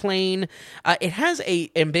rather plain, it has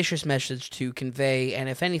a ambitious message to convey, and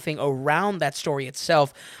if anything, around that story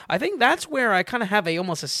itself, I think that's where I kind of have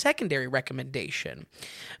almost a secondary recommendation.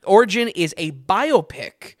 Origin is a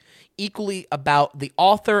biopic equally about the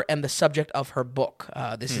author and the subject of her book.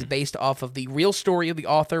 This is based off of the real story of the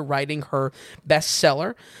author writing her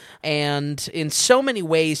bestseller, and in so many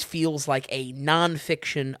ways feels like a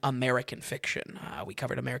nonfiction American fiction. We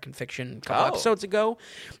covered American fiction a couple episodes ago.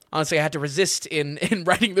 Honestly, I had to resist in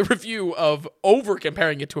writing the review of over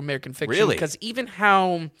comparing it to American fiction. Really? Because even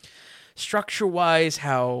how structure-wise,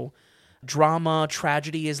 how drama,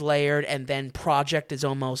 tragedy is layered, and then project is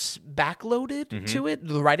almost backloaded to it,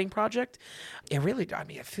 the writing project. It really,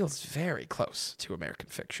 it feels very close to American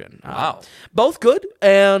fiction. Wow. Both good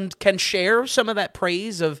and can share some of that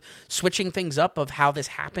praise of switching things up of how this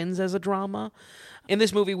happens as a drama. In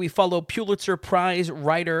this movie, we follow Pulitzer Prize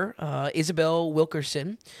writer Isabel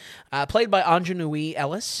Wilkerson, played by Anjanui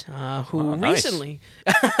Ellis, who recently...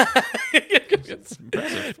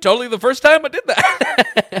 Totally the first time I did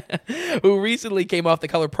that. Who recently came off the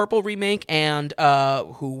Color Purple remake, and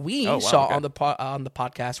who we saw on the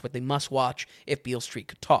podcast with the must watch If Beale Street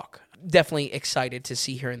Could Talk. Definitely excited to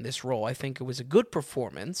see her in this role. I think it was a good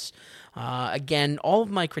performance. Again, all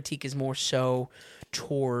of my critique is more so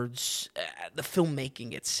towards the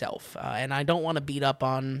filmmaking itself, and I don't want to beat up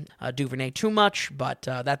on DuVernay too much, but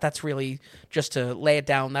that's really just to lay it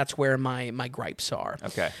down. That's where my gripes are.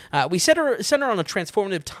 Okay. We center on a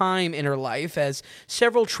transformative time in her life as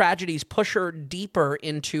several tragedies push her deeper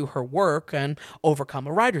into her work and overcome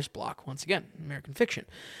a writer's block. Once again, American fiction.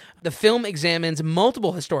 The film examines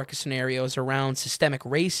multiple historic scenarios around systemic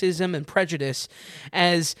racism and prejudice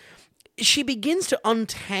as she begins to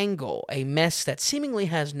untangle a mess that seemingly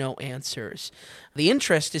has no answers. The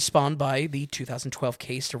interest is spawned by the 2012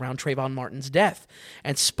 case around Trayvon Martin's death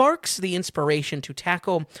and sparks the inspiration to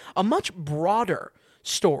tackle a much broader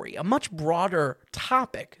story, a much broader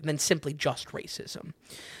topic than simply just racism.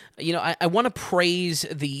 You know, I want to praise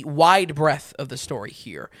the wide breadth of the story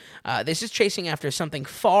here. This is chasing after something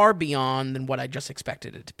far beyond than what I just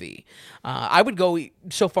expected it to be. I would go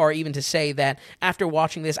so far even to say that after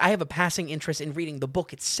watching this, I have a passing interest in reading the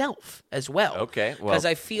book itself as well. Okay, well, because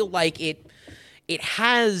I feel like it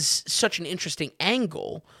has such an interesting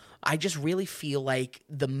angle. I just really feel like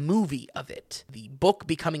the movie of it, the book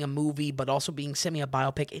becoming a movie, but also being a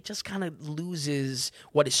biopic, it just kind of loses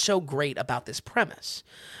what is so great about this premise.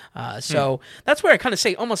 So that's where I kind of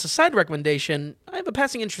say almost a side recommendation. I have a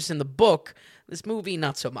passing interest in the book. This movie,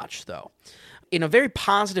 not so much, though. In a very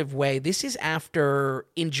positive way, this is after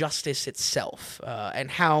injustice itself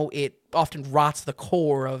and how it often rots the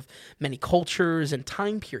core of many cultures and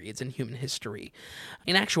time periods in human history.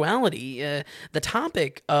 In actuality, the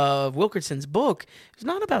topic of Wilkerson's book is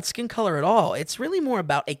not about skin color at all. It's really more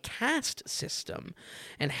about a caste system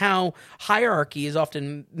and how hierarchy is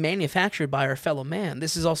often manufactured by our fellow man.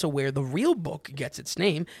 This is also where the real book gets its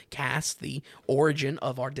name, Caste, the origin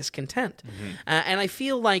of our discontent. And I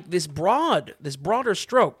feel like this broader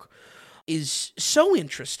stroke is so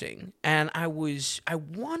interesting, and I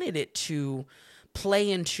wanted it to play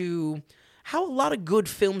into how a lot of good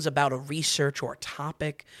films about a research or a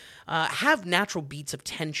topic have natural beats of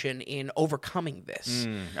tension in overcoming this.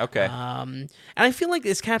 Okay. And I feel like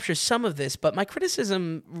this captures some of this, but my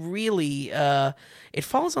criticism really, it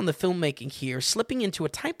falls on the filmmaking here, slipping into a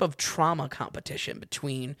type of trauma competition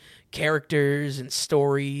between characters and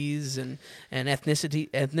stories and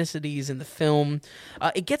ethnicities in the film.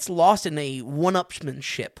 It gets lost in a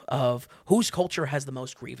one-upsmanship of whose culture has the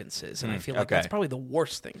most grievances, and I feel like that's probably the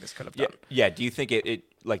worst thing this could have done. Yeah. Do you think it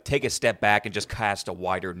like take a step back and just cast a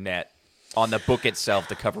wider net on the book itself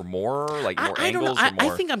to cover more, like more I don't know. angles? Or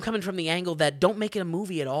more? I think I'm coming from the angle that don't make it a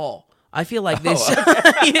movie at all. I feel like this.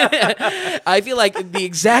 I feel like the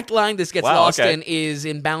exact line this gets lost in is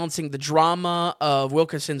in balancing the drama of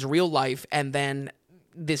Wilkerson's real life and then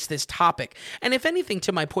this topic. And if anything,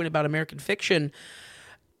 to my point about American Fiction,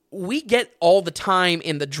 we get all the time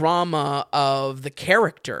in the drama of the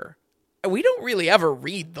character. We don't really ever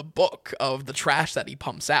read the book of the trash that he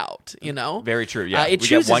pumps out, you know? Very true, yeah. It we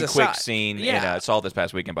chooses got one a quick side. scene, Yeah. and saw this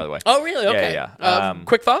past weekend, by the way. Oh, really? Okay. Yeah.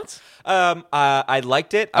 Quick thoughts? I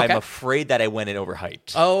liked it. Okay. I'm afraid that I went in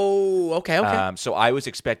overhyped. Oh, okay. So I was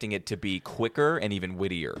expecting it to be quicker and even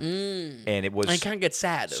wittier. And it was... I kind of get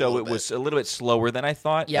sad. So it was a little bit slower than I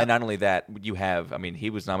thought. Yep. And not only that, you have... I mean,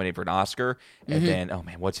 he was nominated for an Oscar. And then, oh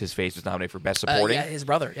man, what's his face was nominated for Best Supporting. Yeah, his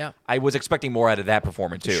brother, yeah. I was expecting more out of that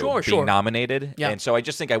performance too. Sure, being nominated. Yeah. And so I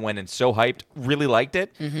just think I went in so hyped, really liked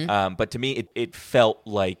it. But to me, it felt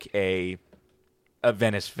like a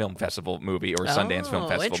Venice Film Festival movie or a Sundance Film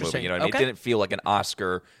Festival movie. You know what I mean? Okay. It didn't feel like an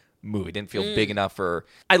Oscar movie. It didn't feel big enough for...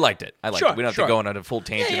 I liked it. Sure, it. We don't have to go on a full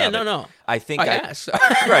tangent Yeah, of it. no. I think guess.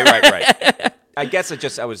 Right. I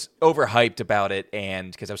guess I was overhyped about it,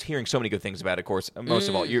 and because I was hearing so many good things about it, of course, most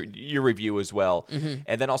of all, your review as well.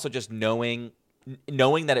 And then also just knowing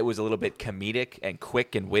that it was a little bit comedic and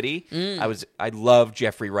quick and witty. I love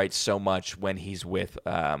Jeffrey Wright so much when he's with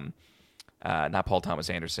not Paul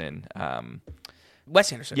Thomas Anderson.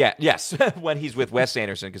 Wes Anderson. Yeah, yes, when he's with Wes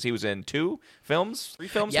Anderson, because he was in 3 films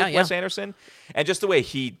with Wes Anderson, and just the way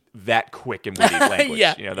that quick and witty language,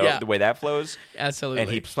 the way that flows. Absolutely.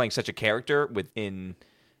 And he's playing such a character within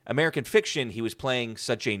American Fiction. He was playing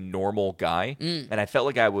such a normal guy, and I felt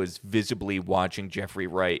like I was visibly watching Jeffrey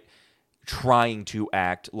Wright trying to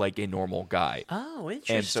act like a normal guy. Oh,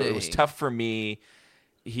 interesting. And so it was tough for me.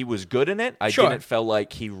 He was good in it. I didn't feel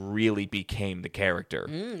like he really became the character.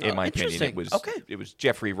 In my opinion, it was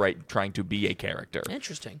Jeffrey Wright trying to be a character.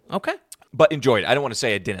 Interesting. Okay. But enjoyed it. I don't want to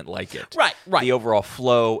say I didn't like it. Right. The overall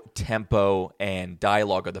flow, tempo, and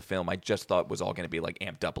dialogue of the film, I just thought was all going to be like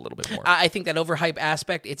amped up a little bit more. I think that overhype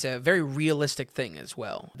aspect, it's a very realistic thing as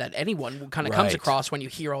well that anyone kind of comes across when you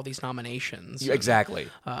hear all these nominations. Exactly.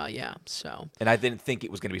 So. And I didn't think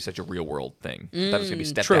it was going to be such a real world thing. I thought it was going to be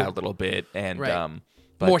stepped out a little bit and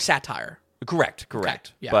but more satire. Correct. Okay,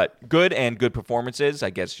 yeah. But good performances.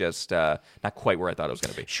 I guess just not quite where I thought it was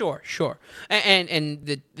going to be. Sure. And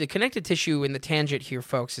the connected tissue in the tangent here,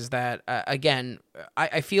 folks, is that again,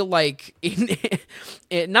 I feel like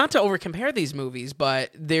not to overcompare these movies,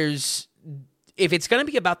 but if it's going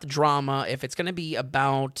to be about the drama, if it's going to be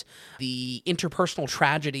about the interpersonal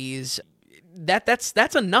tragedies,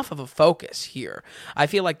 that's enough of a focus here. I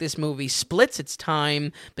feel like this movie splits its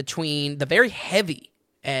time between the very heavy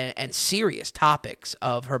and serious topics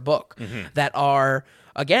of her book that are,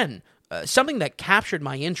 again, something that captured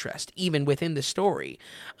my interest even within the story.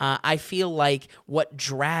 I feel like what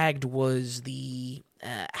dragged was the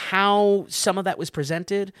how some of that was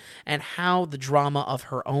presented and how the drama of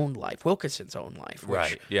her own life, Wilkerson's own life, which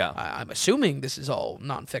right, yeah. I'm assuming this is all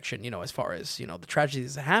nonfiction, as far as, the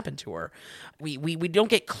tragedies that happened to her. We don't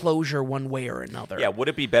get closure one way or another. Yeah, would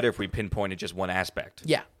it be better if we pinpointed just one aspect?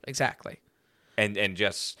 Yeah, exactly. And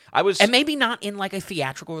maybe not in like a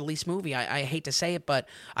theatrical release movie. I hate to say it, but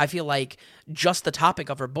I feel like just the topic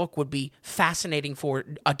of her book would be fascinating for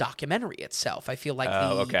a documentary itself. I feel like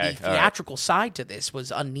the theatrical side to this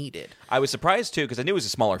was unneeded. I was surprised too because I knew it was a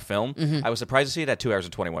smaller film. I was surprised to see it at 2 hours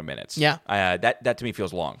and 21 minutes. Yeah, that to me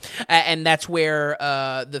feels long. And that's where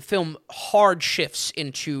the film hard shifts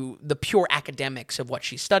into the pure academics of what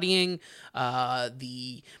she's studying,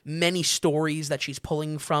 the many stories that she's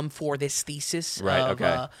pulling from for this thesis. Right.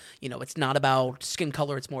 Okay. It's not about skin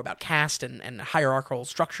color; it's more about caste and hierarchical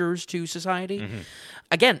structures to society.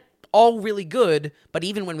 Again, all really good, but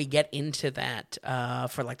even when we get into that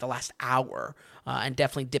for like the last hour, and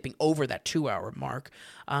definitely dipping over that 2-hour mark.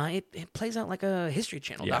 It plays out like a History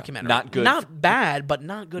Channel documentary. Not good. Not bad, but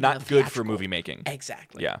not good. Not enough good for theatrical. movie making.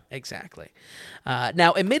 Exactly. Yeah. Exactly.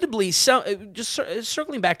 Now, admittedly,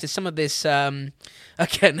 circling back to some of this,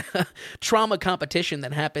 again, trauma competition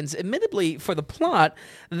that happens, admittedly, for the plot,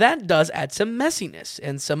 that does add some messiness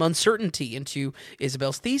and some uncertainty into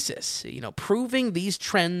Isabel's thesis. Proving these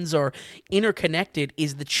trends are interconnected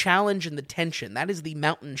is the challenge and the tension. That is the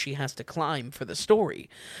mountain she has to climb for the story.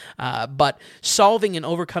 But solving and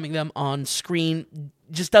overcoming them on screen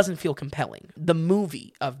just doesn't feel compelling. The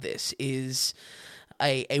movie of this is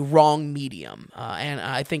a wrong medium, and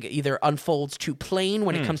I think it either unfolds too plain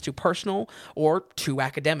when it comes to personal or too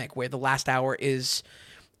academic, where the last hour is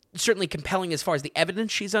certainly compelling as far as the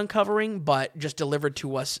evidence she's uncovering, but just delivered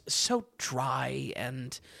to us so dry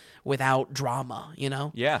and without drama,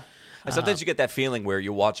 Yeah. And sometimes you get that feeling where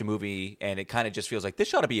you watch a movie and it kind of just feels like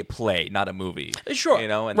this ought to be a play, not a movie. Sure. And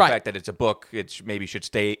the Right. fact that it's a book, it maybe should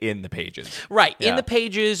stay in the pages. Right, Yeah. in the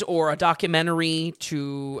pages, or a documentary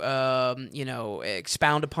to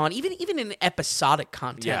expound upon, even in episodic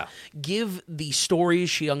content. Yeah. Give the stories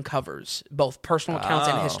she uncovers, both personal accounts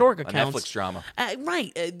and Oh, historic a accounts. Netflix drama.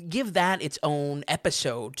 Give that its own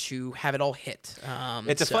episode to have it all hit.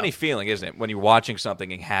 It's a funny feeling, isn't it, when you're watching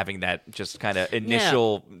something and having that just kind of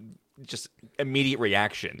initial, just immediate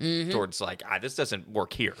reaction towards like, this doesn't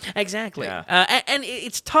work here. Exactly. Yeah. And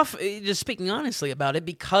it's tough, just speaking honestly about it,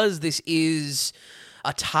 because this is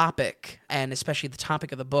a topic, and especially the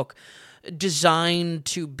topic of the book, designed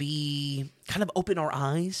to be kind of open our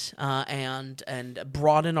eyes and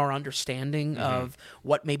broaden our understanding of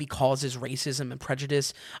what maybe causes racism and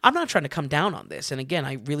prejudice. I'm not trying to come down on this. And again,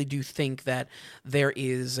 I really do think that there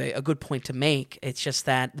is a good point to make. It's just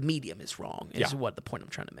that the medium is wrong, is what the point I'm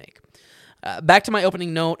trying to make. Back to my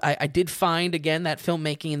opening note, I did find, again, that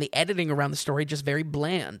filmmaking and the editing around the story just very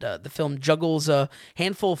bland. The film juggles a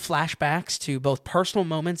handful of flashbacks to both personal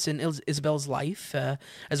moments in Isabel's life,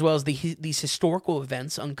 as well as these historical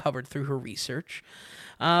events uncovered through her research.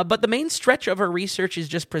 But the main stretch of her research is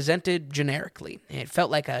just presented generically. It felt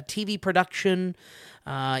like a TV production,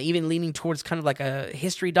 even leaning towards kind of like a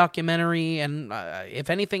history documentary, and if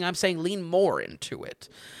anything, I'm saying lean more into it.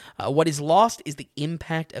 What is lost is the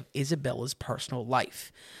impact of Isabella's personal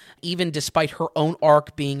life. Even despite her own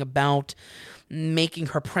arc being about making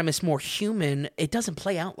her premise more human, it doesn't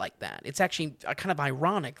play out like that. It's actually kind of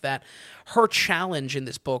ironic that her challenge in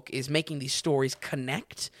this book is making these stories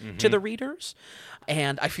connect to the readers.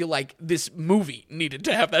 And I feel like this movie needed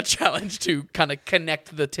to have that challenge to kind of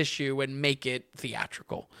connect the tissue and make it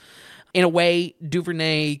theatrical. In a way,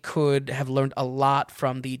 DuVernay could have learned a lot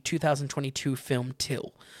from the 2022 film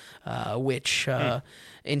Till, which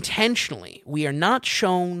intentionally, we are not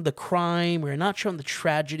shown the crime, we are not shown the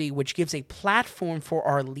tragedy, which gives a platform for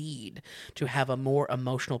our lead to have a more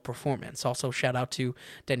emotional performance. Also, shout out to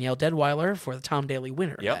Danielle Deadweiler for the Tom Daly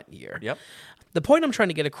winner that year. Yep. The point I'm trying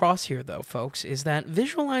to get across here, though, folks, is that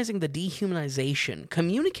visualizing the dehumanization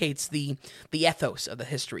communicates the ethos of the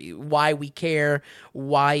history, why we care,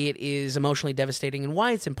 why it is emotionally devastating, and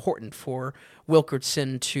why it's important for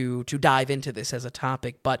Wilkerson to dive into this as a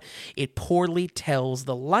topic, but it poorly tells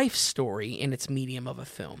the life story in its medium of a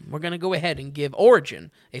film. We're going to go ahead and give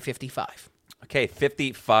Origin a 55. Okay,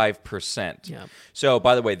 55%. Yeah. So,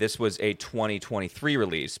 by the way, this was a 2023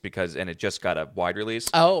 release and it just got a wide release.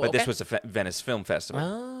 Oh, But this okay. was a Venice Film Festival.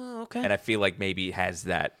 Oh, okay. And I feel like maybe it has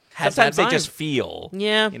that. Has Sometimes that they vibe. just feel.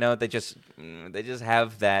 Yeah. They just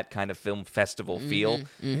have that kind of film festival feel,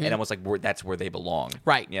 and almost like that's where they belong.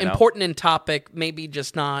 Right. You know? Important in topic, maybe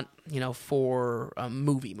just not, for a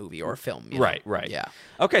movie or a film. Right. Yeah.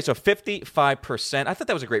 Okay, so 55%. I thought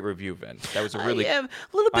that was a great review, Vin. That was a really. Yeah,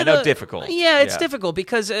 a little bit. I know difficult. Yeah, it's difficult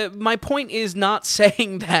because my point is not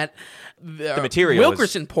saying that the material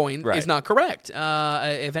Wilkerson point right. is not correct.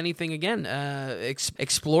 If anything, again,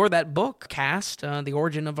 explore that book, Cast, The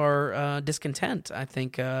Origin of Our Discontent. I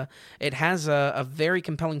think it has a very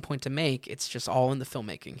compelling point to make. It's just all in the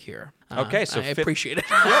filmmaking here. Okay, so I appreciate it.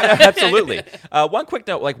 Yeah, absolutely. One quick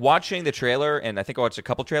note, like watching the trailer, and I think I watched a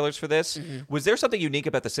couple trailers for this, was there something unique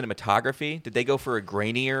about the cinematography? Did they go for a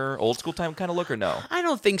grainier, old school time kind of look or no? I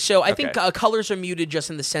don't think so. I Okay. think colors are muted just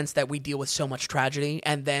in the sense that we deal with so much tragedy,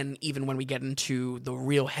 and then even when we get into the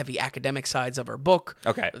real heavy academic sides of our book,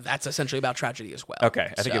 that's essentially about tragedy as well.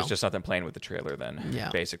 Okay, I think it was just something playing with the trailer then, Yeah.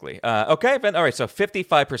 basically. Okay, Ben, all right, so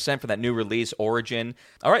 55% for that new release, Origin.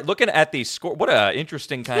 All right, looking at the score, what a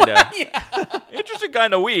interesting kind of interesting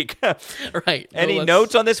kind of week. Right. Any Well,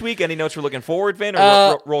 notes on this week? Any notes we're looking forward, Vin,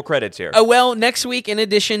 or roll credits here? Well, next week, in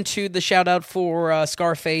addition to the shout out for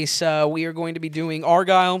Scarface, we are going to be doing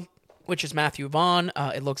Argyle. which is Matthew Vaughn.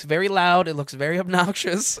 It looks very loud. It looks very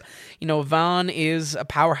obnoxious. Vaughn is a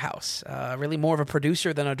powerhouse, really more of a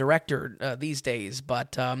producer than a director these days.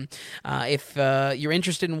 But if you're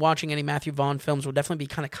interested in watching any Matthew Vaughn films, we'll definitely be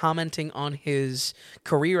kind of commenting on his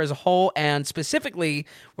career as a whole. And specifically,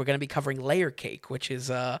 we're going to be covering Layer Cake, which is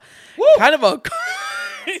kind of a...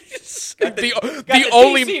 the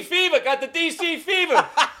only DC fever. Got the DC fever.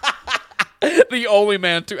 The only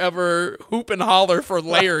man to ever hoop and holler for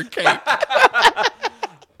Layer Cake.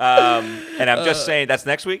 And I'm just saying that's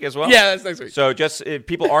next week as well. Yeah, that's next week. So just if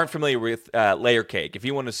people aren't familiar with Layer Cake, if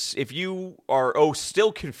you are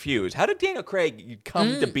still confused, how did Daniel Craig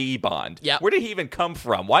come to be Bond? Yeah. Where did he even come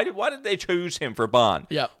from? Why did they choose him for Bond?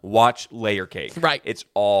 Yeah. Watch Layer Cake. Right. It's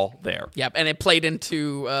all there. Yep, and it played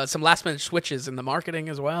into some last minute switches in the marketing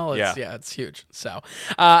as well. It's huge. So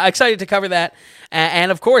excited to cover that,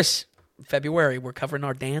 and of course. February, we're covering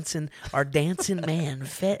our dancing man,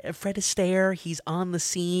 Fred Astaire. He's on the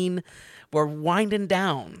scene. We're winding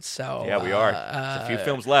down. So yeah, we are. There's a few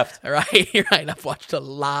films left. Right. I've watched a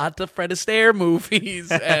lot of Fred Astaire movies,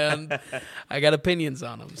 and I got opinions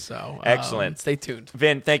on them. So excellent. Stay tuned.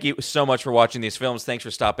 Vin, thank you so much for watching these films. Thanks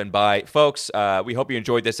for stopping by, folks. We hope you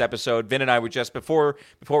enjoyed this episode. Vin and I were just before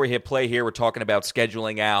we hit play here. We're talking about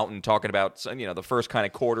scheduling out and talking about the first kind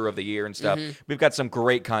of quarter of the year and stuff. Mm-hmm. We've got some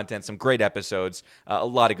great content, some great episodes, a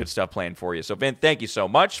lot of good stuff planned for you. So Vin, thank you so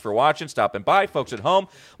much for watching, stopping by, folks at home.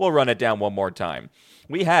 We'll run it down one more time.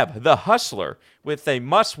 We have The Hustler with a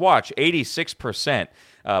must-watch 86%,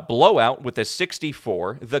 Blowout with a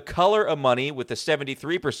 64%, The Color of Money with a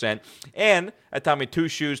 73%, and Tommy Two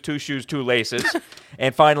Shoes, Two Laces.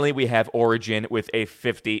 And finally, we have Origin with a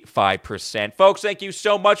 55%. Folks, thank you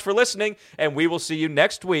so much for listening, and we will see you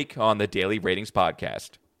next week on the Daily Ratings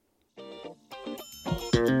Podcast.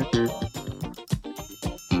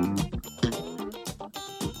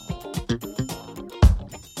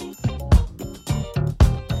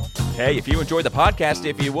 Hey, if you enjoyed the podcast,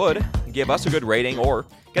 if you would, give us a good rating or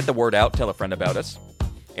get the word out, tell a friend about us.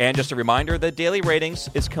 And just a reminder, the Daily Ratings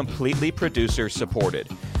is completely producer-supported.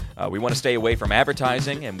 We want to stay away from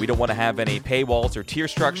advertising, and we don't want to have any paywalls or tier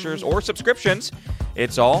structures or subscriptions.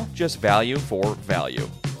 It's all just value for value.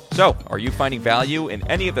 So, are you finding value in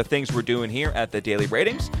any of the things we're doing here at the Daily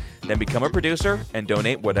Ratings? Then become a producer and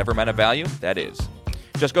donate whatever amount of value that is.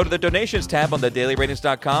 Just go to the donations tab on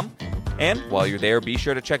thedailyratings.com. And while you're there, be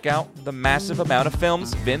sure to check out the massive amount of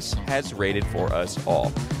films Vince has rated for us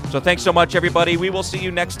all. So thanks so much, everybody. We will see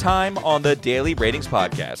you next time on the Daily Ratings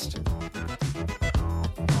Podcast.